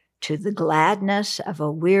compared to the gladness of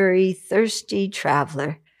a weary, thirsty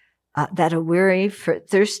traveler,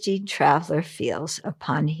 thirsty traveler feels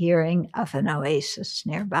upon hearing of an oasis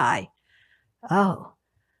nearby. Oh,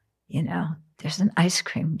 there's an ice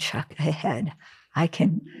cream truck ahead. I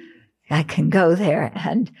can go there,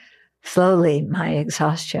 and slowly my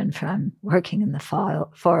exhaustion from working in the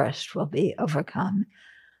forest will be overcome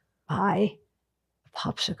by a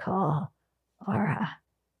popsicle or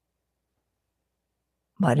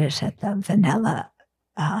the vanilla,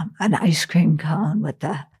 an ice cream cone with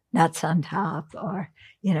the nuts on top, or,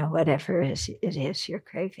 whatever it is you're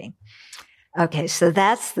craving. Okay, so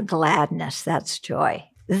that's the gladness, that's joy.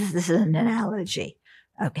 This is an analogy,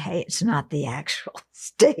 okay? It's not the actual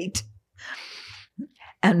state.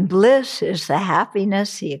 And bliss is the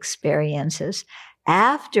happiness he experiences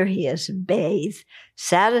after he has bathed,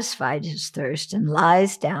 satisfied his thirst, and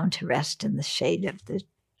lies down to rest in the shade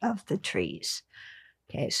of the trees.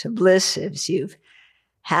 Okay, so bliss is you've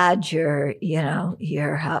had your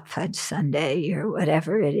hot fudge sundae, your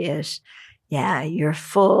whatever it is. Yeah, you're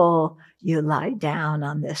full. You lie down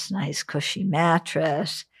on this nice cushy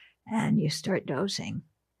mattress and you start dozing.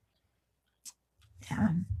 Yeah.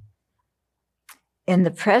 In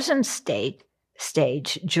the present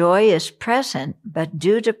stage, joy is present, but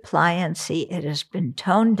due to pliancy, it has been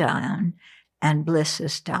toned down and bliss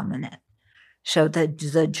is dominant. So the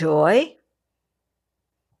joy,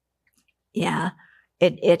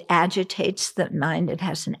 it agitates the mind. It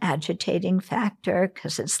has an agitating factor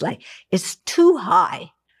because it's too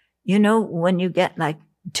high. When you get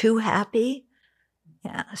too happy,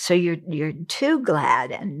 so you're too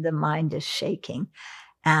glad and the mind is shaking.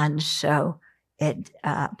 And so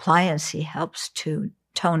pliancy helps to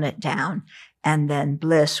tone it down. And then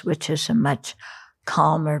bliss, which is a much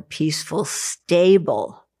calmer, peaceful,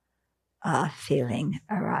 stable feeling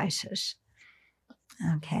arises.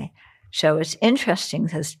 Okay. So it's interesting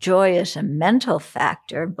because joy is a mental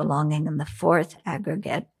factor belonging in the fourth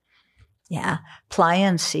aggregate. Yeah.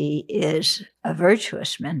 Pliancy is a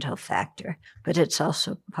virtuous mental factor, but it's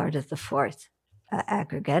also part of the fourth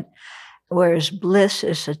aggregate, whereas bliss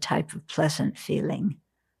is a type of pleasant feeling.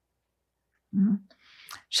 Mm-hmm.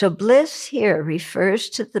 So bliss here refers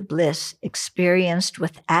to the bliss experienced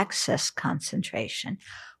with access concentration,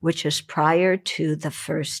 which is prior to the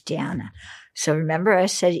first dhyana. So remember I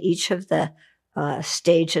said each of the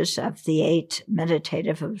stages of the 8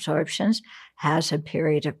 meditative absorptions has a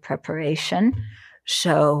period of preparation.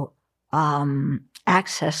 So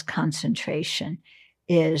access concentration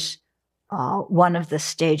is one of the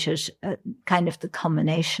stages, kind of the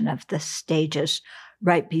culmination of the stages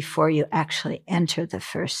right before you actually enter the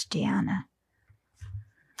first dhyana.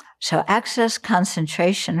 So access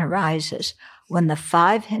concentration arises when the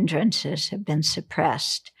 5 hindrances have been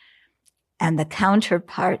suppressed and the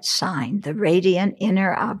counterpart sign, the radiant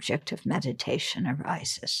inner object of meditation,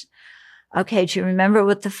 arises. Okay, do you remember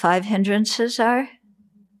what the 5 hindrances are?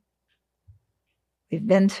 We've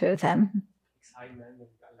been through them.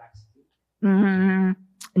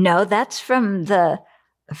 No, that's from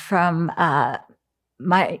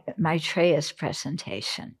Maitreya's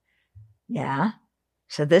presentation. Yeah.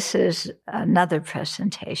 So this is another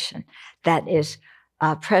presentation that is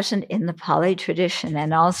present in the Pali tradition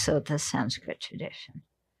and also the Sanskrit tradition.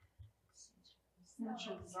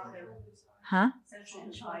 Huh?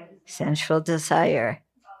 Sensual desire.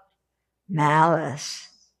 Malice.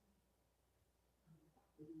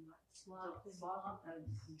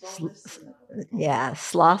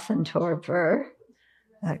 Sloth and torpor.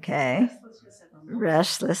 Okay.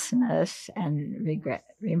 Restlessness and regret,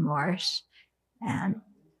 remorse, and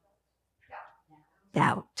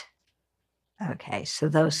doubt. Okay, so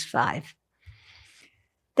those 5.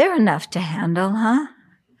 They're enough to handle, huh?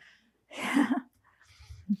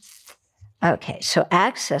 Okay, so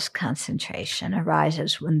access concentration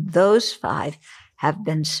arises when those 5 have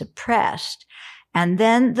been suppressed. And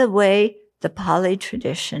then the way the Pali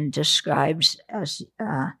tradition describes as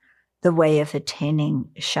the way of attaining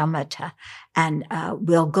shamatha. And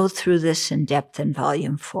we'll go through this in depth in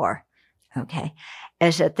volume 4, okay,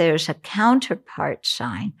 is that there's a counterpart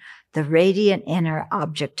sign, the radiant inner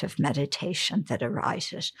object of meditation that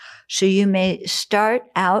arises. So you may start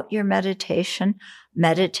out your meditation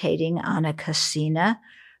meditating on a kasina.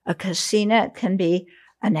 A kasina can be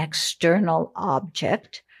an external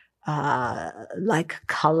object, like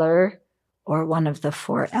color or one of the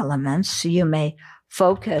 4 elements. So you may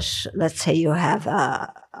focus, let's say you have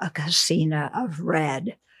a kasina of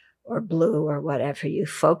red or blue or whatever. You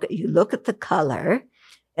look at the color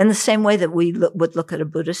In the same way that we would look at a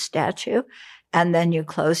Buddha statue, and then you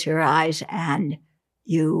close your eyes and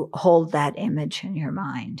you hold that image in your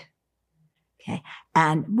mind. Okay.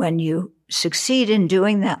 And when you succeed in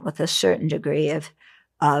doing that with a certain degree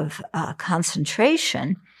of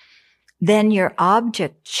concentration, then your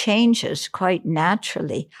object changes quite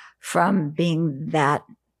naturally from being that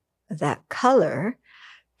color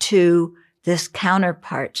to this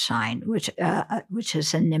counterpart sign, which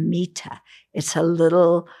is a nimitta. It's a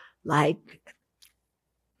little like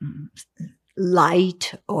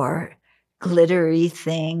light or glittery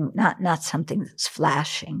thing, not something that's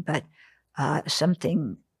flashing, but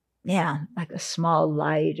something, like a small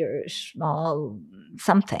light or a small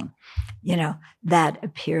something, that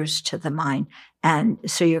appears to the mind. And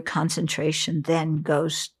so your concentration then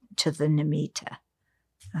goes to the nimitta.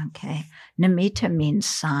 Okay. Nimitta means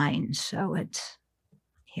sign, so it's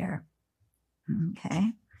here.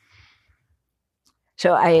 Okay.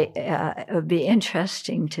 So it would be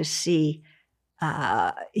interesting to see,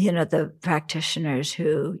 the practitioners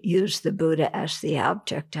who use the Buddha as the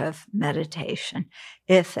object of meditation,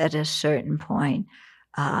 if at a certain point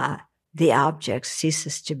the object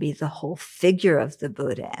ceases to be the whole figure of the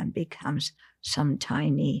Buddha and becomes some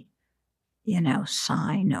tiny,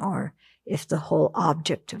 sign, or if the whole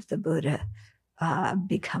object of the Buddha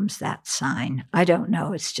becomes that sign. I don't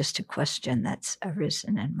know. It's just a question that's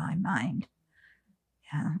arisen in my mind.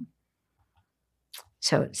 Yeah.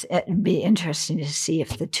 So it'd be interesting to see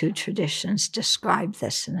if the two traditions describe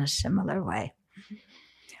this in a similar way.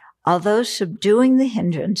 Although subduing the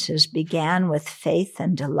hindrances began with faith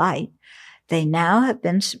and delight, they now have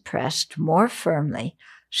been suppressed more firmly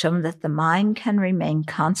so that the mind can remain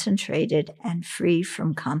concentrated and free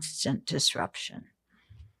from constant disruption.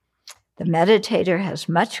 The meditator has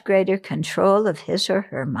much greater control of his or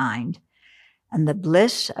her mind, and the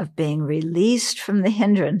bliss of being released from the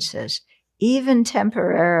hindrances, even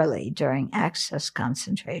temporarily during access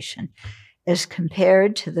concentration, is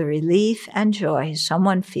compared to the relief and joy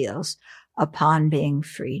someone feels upon being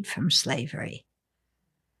freed from slavery.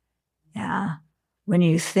 Yeah. When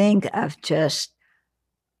you think of just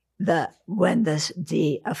those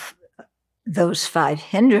 5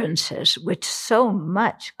 hindrances, which so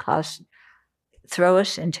much throw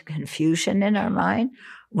us into confusion in our mind,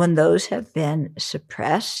 when those have been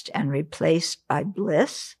suppressed and replaced by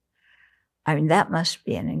bliss, I mean, that must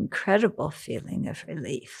be an incredible feeling of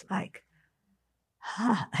relief. Like,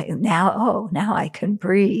 now I can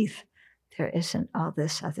breathe. There isn't all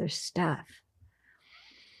this other stuff.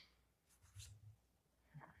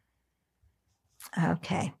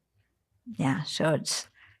 Okay. Yeah, so it's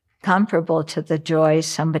comparable to the joy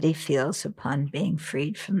somebody feels upon being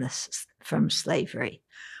freed from slavery,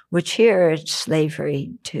 which here is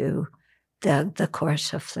slavery to the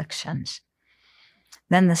coarse afflictions.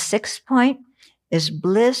 Then the 6th point is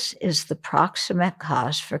bliss is the proximate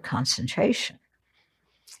cause for concentration.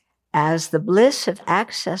 As the bliss of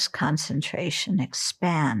access concentration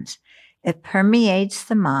expands, it permeates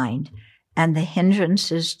the mind, and the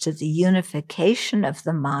hindrances to the unification of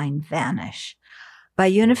the mind vanish. By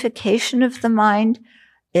unification of the mind,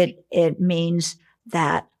 it means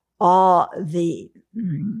that all the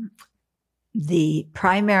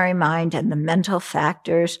primary mind and the mental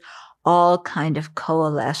factors all kind of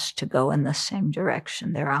coalesce to go in the same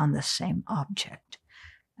direction. They're on the same object.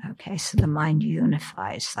 Okay, so the mind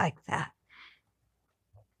unifies like that.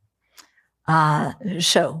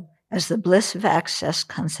 So as the bliss of access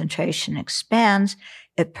concentration expands,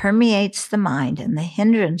 it permeates the mind, and the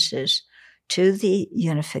hindrances to the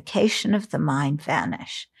unification of the mind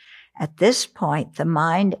vanish. At this point, the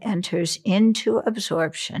mind enters into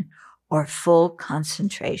absorption or full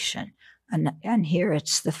concentration. And here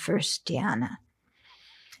it's the first dhyana.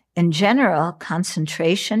 In general,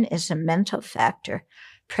 concentration is a mental factor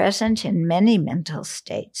present in many mental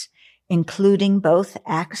states, including both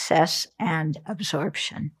access and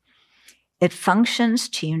absorption. It functions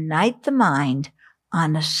to unite the mind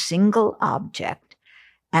on a single object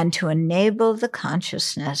and to enable the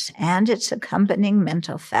consciousness and its accompanying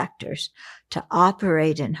mental factors to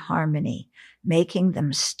operate in harmony, making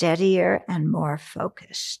them steadier and more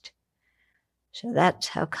focused. So that's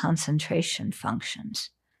how concentration functions.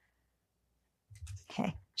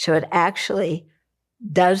 Okay, so it actually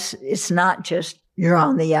does, it's not just you're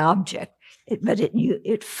on the object, but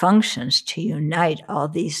it functions to unite all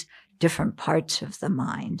these different parts of the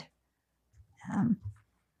mind,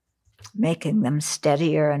 making them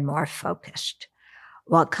steadier and more focused.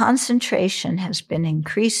 While concentration has been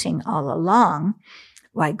increasing all along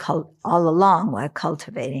while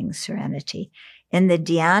cultivating serenity, in the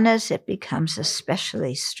dhyanas it becomes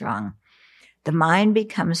especially strong. the mind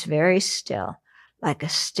becomes very still, like a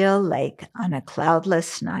still lake on a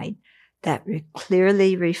cloudless night that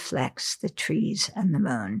clearly reflects the trees and the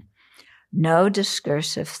moon. No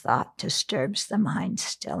discursive thought disturbs the mind's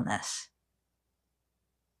stillness.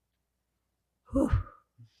 Whew.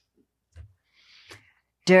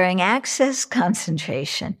 During access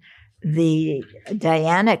concentration, the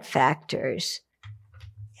dhyanic factors,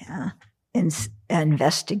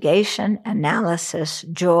 investigation, analysis,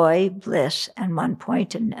 joy, bliss, and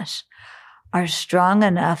one-pointedness, are strong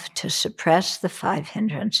enough to suppress the 5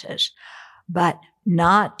 hindrances, but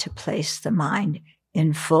not to place the mind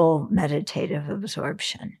in full meditative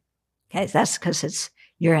absorption. Okay, that's because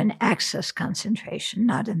you're in access concentration,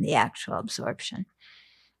 not in the actual absorption.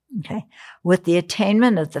 Okay, with the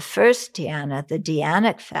attainment of the first dhyana, the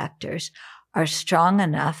dhyanic factors are strong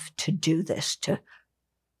enough to do this.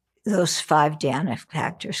 Those 5 dhyanic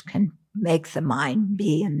factors can make the mind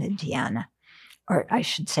be in the dhyana, or I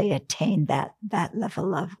should say attain that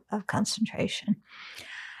level of concentration.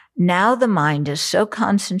 Now the mind is so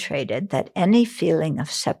concentrated that any feeling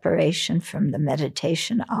of separation from the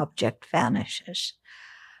meditation object vanishes.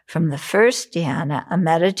 From the first dhyana, a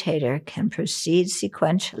meditator can proceed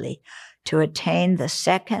sequentially to attain the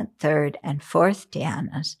second, third, and fourth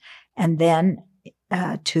dhyanas, and then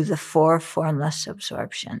to the 4 formless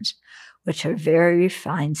absorptions, which are very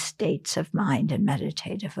refined states of mind and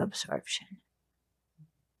meditative absorption.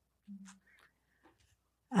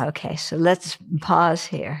 Okay, so let's pause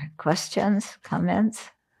here. Questions,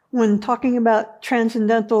 comments? When talking about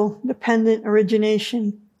transcendental dependent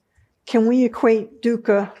origination, can we equate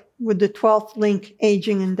dukkha with the 12th link,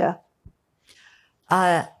 aging and death?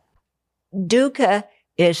 Dukkha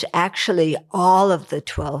is actually all of the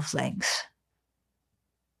 12 links.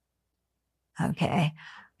 Okay,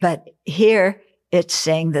 but here it's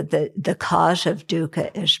saying that the cause of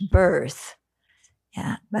dukkha is birth.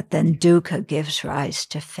 Yeah, but then dukkha gives rise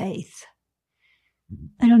to faith.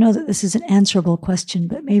 I don't know that this is an answerable question,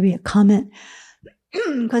 but maybe a comment.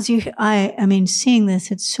 Because I mean, seeing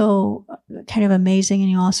this, it's so kind of amazing, and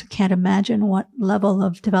you also can't imagine what level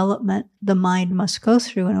of development the mind must go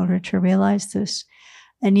through in order to realize this.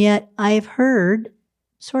 And yet I've heard,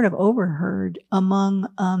 sort of overheard, among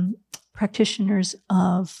practitioners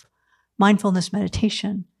of mindfulness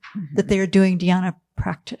meditation, that they are doing dhyana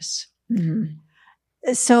practice. Mm-hmm.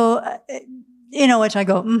 So, which I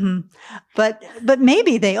go, but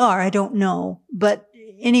maybe they are, I don't know. But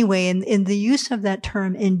anyway, in the use of that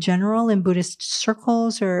term in general in Buddhist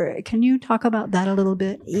circles, or can you talk about that a little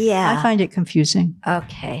bit? Yeah. I find it confusing.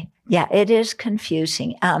 Okay. Yeah, it is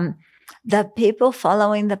confusing. The people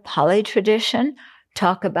following the Pali tradition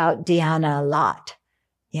talk about dhyana a lot.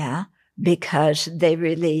 Yeah. Because they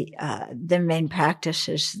really, their main practice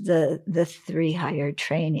is the 3 higher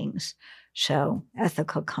trainings. So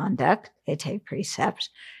ethical conduct, they take precepts,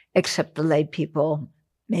 except the lay people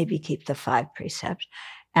maybe keep the 5 precepts,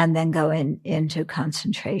 and then go into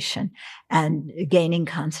concentration. And gaining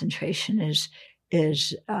concentration is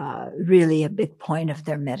really a big point of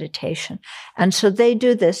their meditation. And so they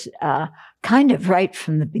do this kind of right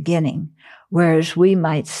from the beginning, whereas we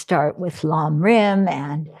might start with Lam Rim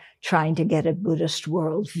and trying to get a Buddhist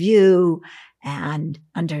worldview and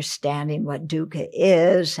understanding what dukkha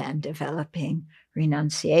is and developing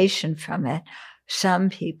renunciation from it.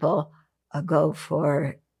 Some people go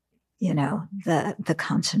for, the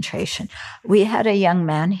concentration. We had a young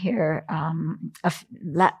man here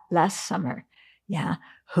last summer,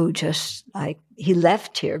 who just he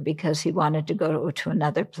left here because he wanted to go to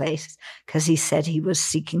another place because he said he was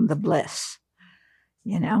seeking the bliss,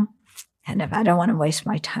 And if I don't want to waste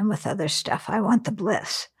my time with other stuff, I want the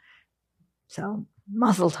bliss. So,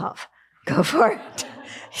 mazel tov, go for it.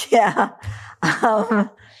 Yeah.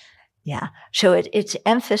 So it's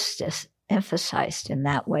emphasized in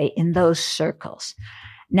that way in those circles.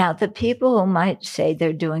 Now, the people who might say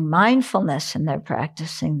they're doing mindfulness and they're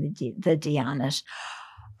practicing the dhyanas,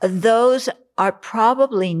 those are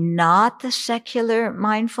probably not the secular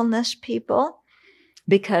mindfulness people,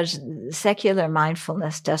 because secular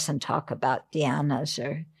mindfulness doesn't talk about dhyanas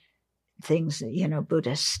or things,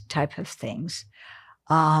 Buddhist type of things.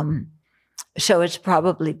 So it's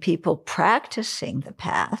probably people practicing the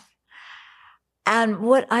path. And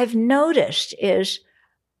what I've noticed is,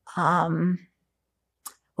 we'll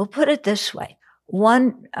put it this way.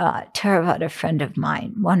 One Theravada friend of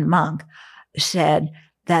mine, one monk, said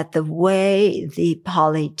that the way the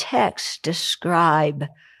Pali texts describe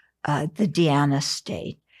the dhyana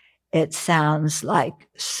state, it sounds like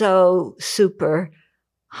so super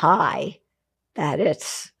high that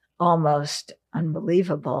it's almost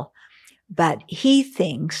unbelievable. But he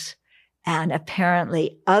thinks And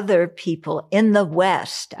apparently other people in the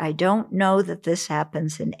West, I don't know that this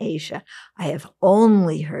happens in Asia. I have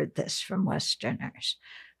only heard this from Westerners.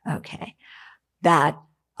 Okay. That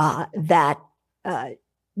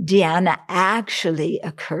dhyana actually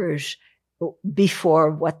occurs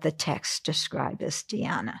before what the texts describe as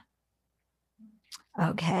dhyana.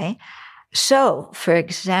 Okay. So, for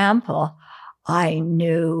example, I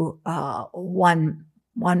knew one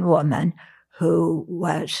woman who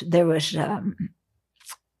there was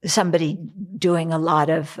somebody doing a lot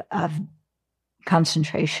of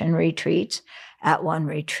concentration retreats at one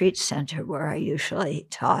retreat center where I usually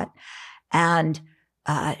taught. And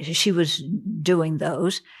she was doing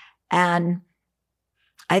those. And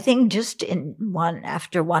I think just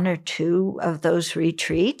after one or two of those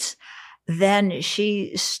retreats, then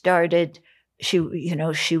she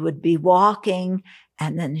would be walking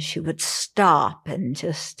and then she would stop and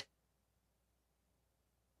just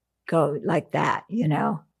go like that,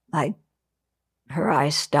 like her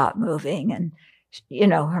eyes stopped moving and,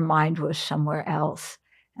 her mind was somewhere else.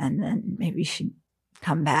 And then maybe she'd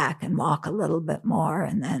come back and walk a little bit more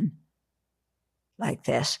and then like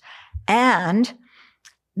this. And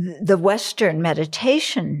the Western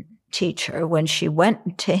meditation teacher, when she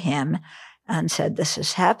went to him and said, "This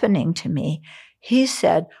is happening to me," he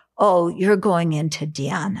said, "Oh, you're going into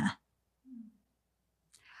dhyana."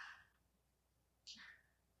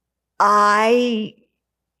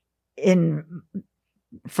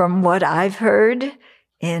 From what I've heard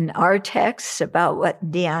in our texts about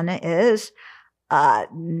what dhyana is,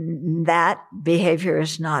 that behavior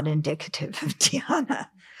is not indicative of dhyana.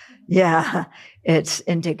 Yeah, it's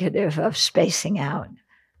indicative of spacing out.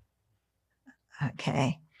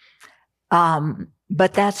 Okay.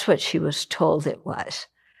 But that's what she was told it was.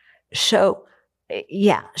 So,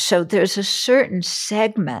 so there's a certain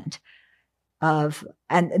segment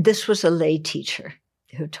and this was a lay teacher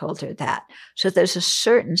who told her that. So there's a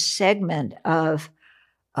certain segment of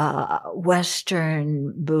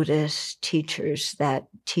Western Buddhist teachers that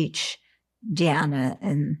teach dhyana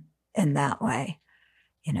in that way,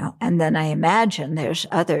 and then I imagine there's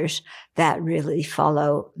others that really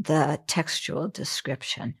follow the textual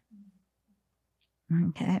description.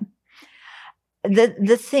 Okay.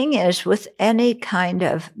 The thing is, with any kind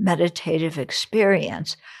of meditative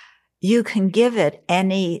experience, you can give it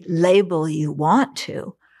any label you want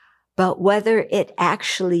to, but whether it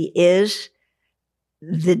actually is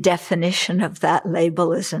the definition of that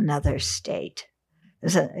label is another state,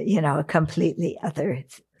 is a completely other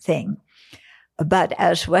thing. But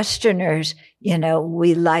as Westerners,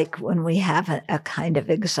 we like when we have a kind of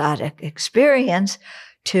exotic experience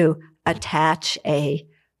to attach a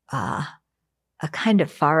kind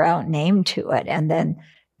of far out name to it. And then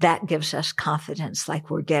that gives us confidence, like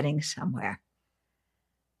we're getting somewhere.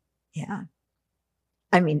 Yeah.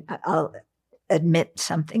 I mean, I'll admit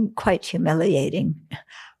something quite humiliating.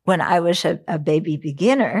 When I was a baby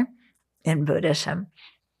beginner in Buddhism,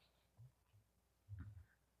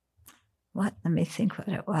 let me think what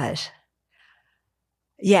it was.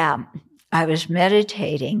 Yeah, I was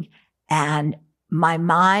meditating and my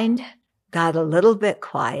mind got a little bit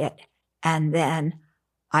quiet, and then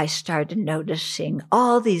I started noticing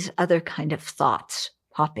all these other kind of thoughts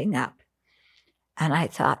popping up. And I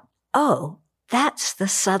thought, oh, that's the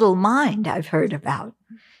subtle mind I've heard about.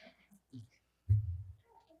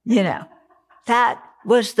 That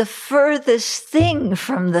was the furthest thing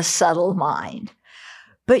from the subtle mind.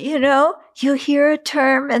 But you hear a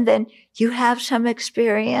term and then you have some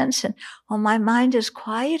experience and, oh, my mind is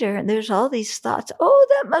quieter and there's all these thoughts. Oh,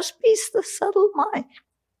 that must be the subtle mind.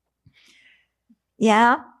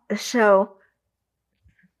 Yeah. So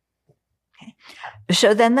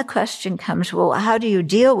then the question comes, well, how do you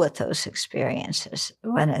deal with those experiences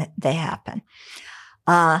when they happen?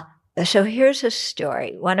 So here's a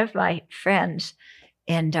story. One of my friends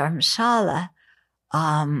in Dharamsala,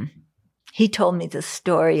 he told me the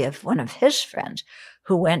story of one of his friends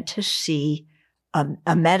who went to see a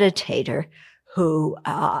meditator who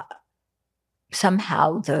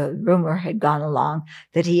somehow the rumor had gone along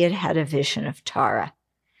that he had had a vision of Tara.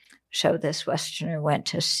 So this Westerner went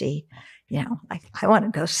to see, I want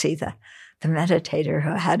to go see the meditator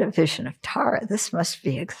who had a vision of Tara. This must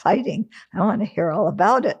be exciting. I want to hear all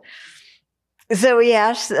about it. So he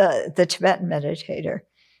asked the Tibetan meditator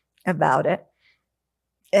about it.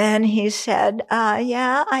 And he said,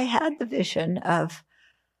 yeah, I had the vision of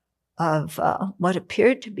what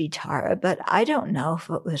appeared to be Tara, but I don't know if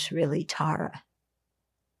it was really Tara.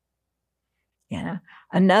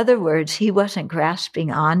 In other words, he wasn't grasping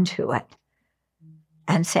onto it.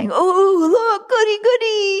 and saying, "Oh, look, goody,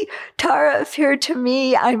 goody, Tara appeared to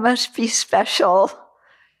me. I must be special."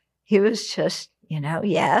 He was just,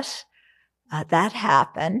 yes, that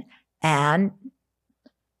happened. And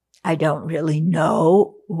I don't really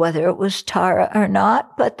know whether it was Tara or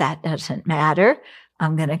not, but that doesn't matter.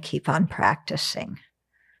 I'm going to keep on practicing,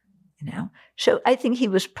 So I think he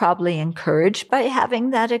was probably encouraged by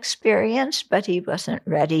having that experience, but he wasn't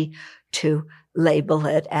ready to label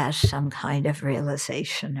it as some kind of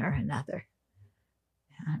realization or another.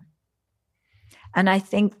 Yeah. And I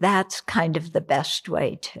think that's kind of the best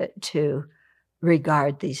way to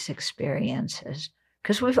regard these experiences,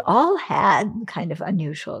 because we've all had kind of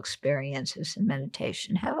unusual experiences in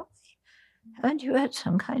meditation, haven't we? Haven't you had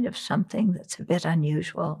some kind of something that's a bit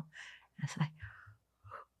unusual? It's like,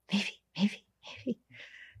 maybe.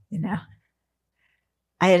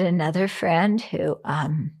 I had another friend who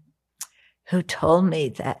told me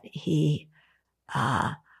that he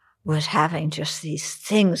was having just these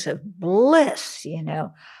things of bliss, she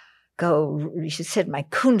said, my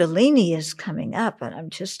kundalini is coming up and I'm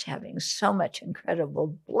just having so much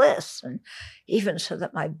incredible bliss. And even so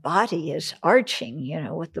that my body is arching,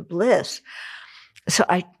 with the bliss. So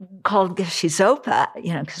I called Geshe Zopa,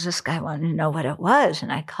 because this guy wanted to know what it was.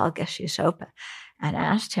 And I called Geshe Zopa and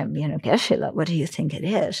asked him, Geshe-la, what do you think it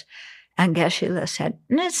is? And Geshe-la said,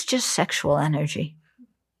 it's just sexual energy.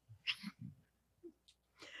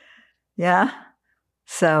 Yeah.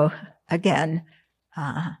 So again,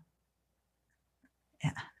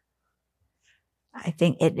 I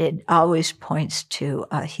think it always points to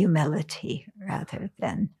humility rather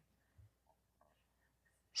than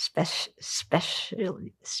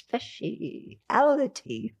speciality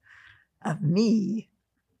of me.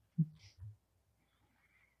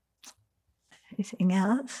 Anything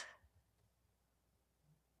else?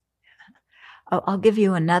 I'll give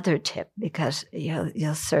you another tip because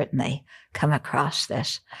you'll certainly come across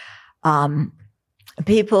this.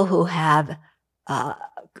 People who have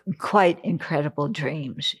quite incredible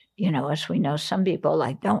dreams. As we know, some people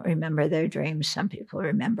don't remember their dreams. Some people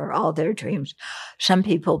remember all their dreams. Some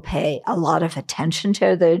people pay a lot of attention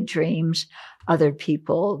to their dreams. Other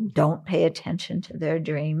people don't pay attention to their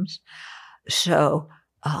dreams. So,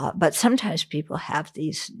 but sometimes people have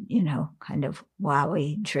these, kind of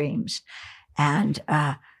wowy dreams. And,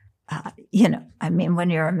 when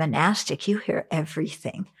you're a monastic, you hear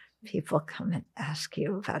everything. People come and ask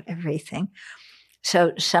you about everything.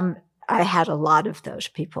 So I had a lot of those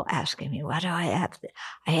people asking me, what do I have?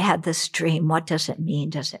 I had this dream. What does it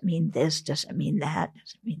mean? Does it mean this? Does it mean that?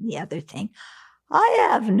 Does it mean the other thing? I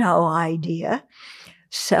have no idea.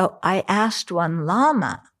 So I asked one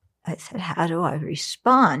Lama, I said, how do I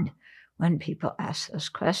respond when people ask those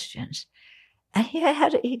questions? And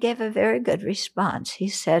he gave a very good response. He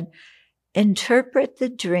said, interpret the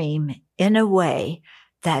dream in a way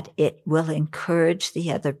that it will encourage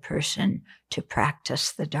the other person to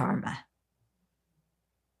practice the Dharma.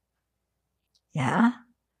 Yeah?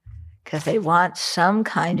 Because they want some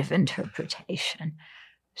kind of interpretation.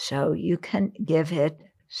 So you can give it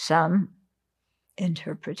some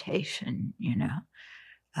interpretation,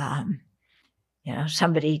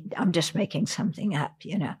 somebody, I'm just making something up,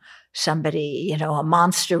 somebody, a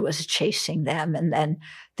monster was chasing them and then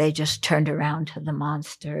they just turned around to the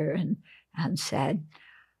monster and said,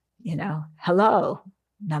 hello,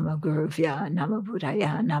 Namo Guruvya, Namo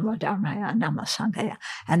Buddhaya, Namo Dharmaya, Namo Sanghaya.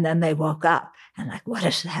 And then they woke up and what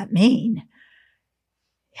does that mean?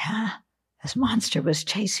 Yeah, this monster was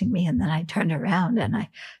chasing me. And then I turned around and I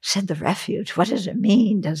said the refuge. What does it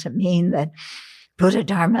mean? Does it mean that Buddha,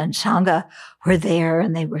 Dharma, and Sangha were there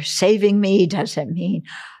and they were saving me? Does it mean,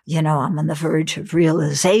 I'm on the verge of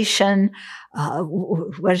realization?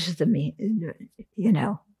 What does the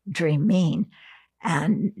dream mean?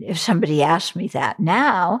 And if somebody asked me that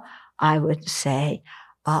now, I would say,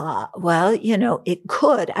 it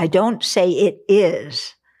could. I don't say it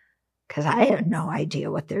is, because I have no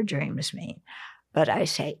idea what their dreams mean. But I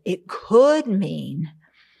say it could mean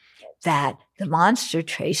that the monster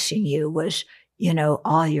chasing you was,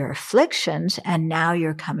 all your afflictions, and now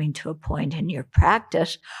you're coming to a point in your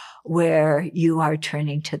practice where you are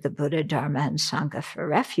turning to the Buddha, Dharma, and Sangha for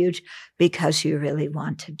refuge because you really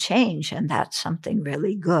want to change, and that's something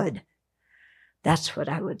really good. That's what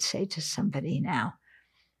I would say to somebody now,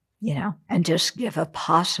 and just give a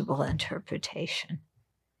possible interpretation.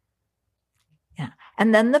 Yeah.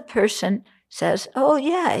 And then the person says, oh,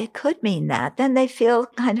 yeah, it could mean that. Then they feel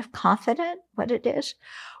kind of confident what it is.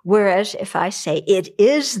 Whereas if I say it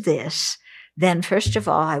is this, then first of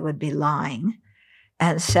all, I would be lying.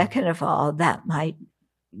 And second of all, that might,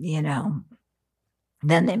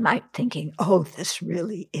 Then they might thinking, oh, this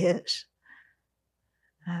really is.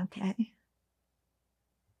 Okay.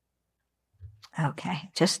 Okay,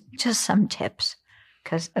 just some tips,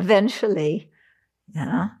 because eventually,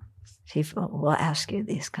 people will ask you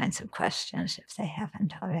these kinds of questions if they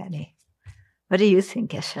haven't already. What do you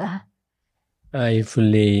think, Isha? I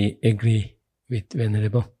fully agree with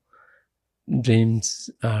Venerable. Dreams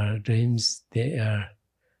are dreams. They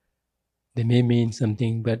may mean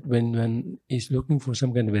something, but when one is looking for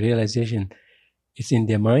some kind of a realization, it's in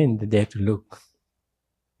their mind that they have to look.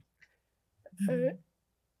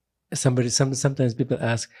 Sometimes people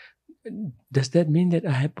ask, does that mean that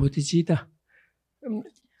I have bodhicitta?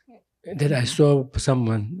 That I saw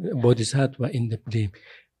someone, bodhisattva, in the dream?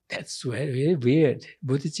 That's very, very weird.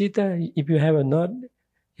 Bodhicitta, if you have or not,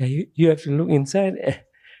 you have to look inside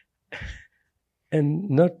and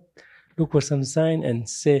not look for some sign and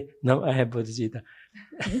say, now I have bodhicitta.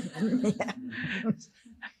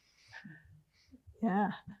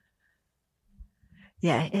 Yeah.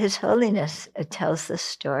 Yeah, His Holiness tells the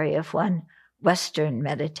story of one Western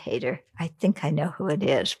meditator. I think I know who it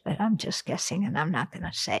is, but I'm just guessing and I'm not going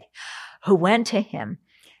to say, who went to him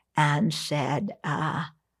and said, I've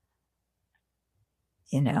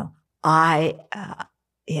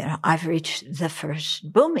reached the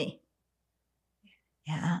first bhumi.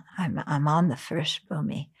 Yeah, I'm on the first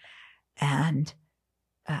bhumi. And,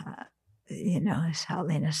 His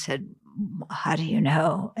Holiness said, how do you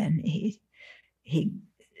know? And he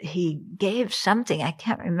gave something, I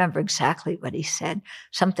can't remember exactly what he said,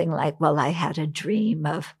 something like, well, I had a dream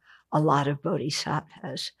of a lot of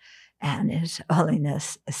bodhisattvas. And His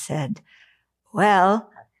Holiness said, well,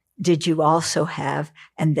 did you also have,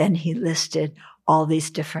 and then he listed all these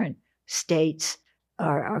different states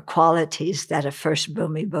or qualities that a first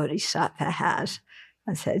bhumi bodhisattva has.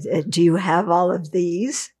 I said, do you have all of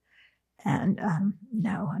these? And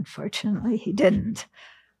no, unfortunately, he didn't.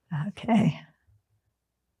 Okay.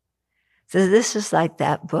 So this is like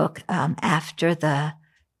that book, After the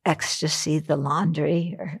Ecstasy, the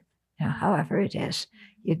Laundry, or however it is.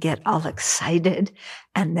 You get all excited,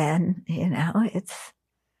 and then, you're not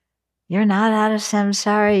out of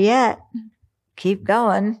samsara yet. Keep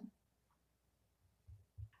going.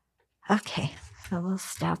 Okay, so we'll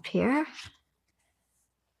stop here.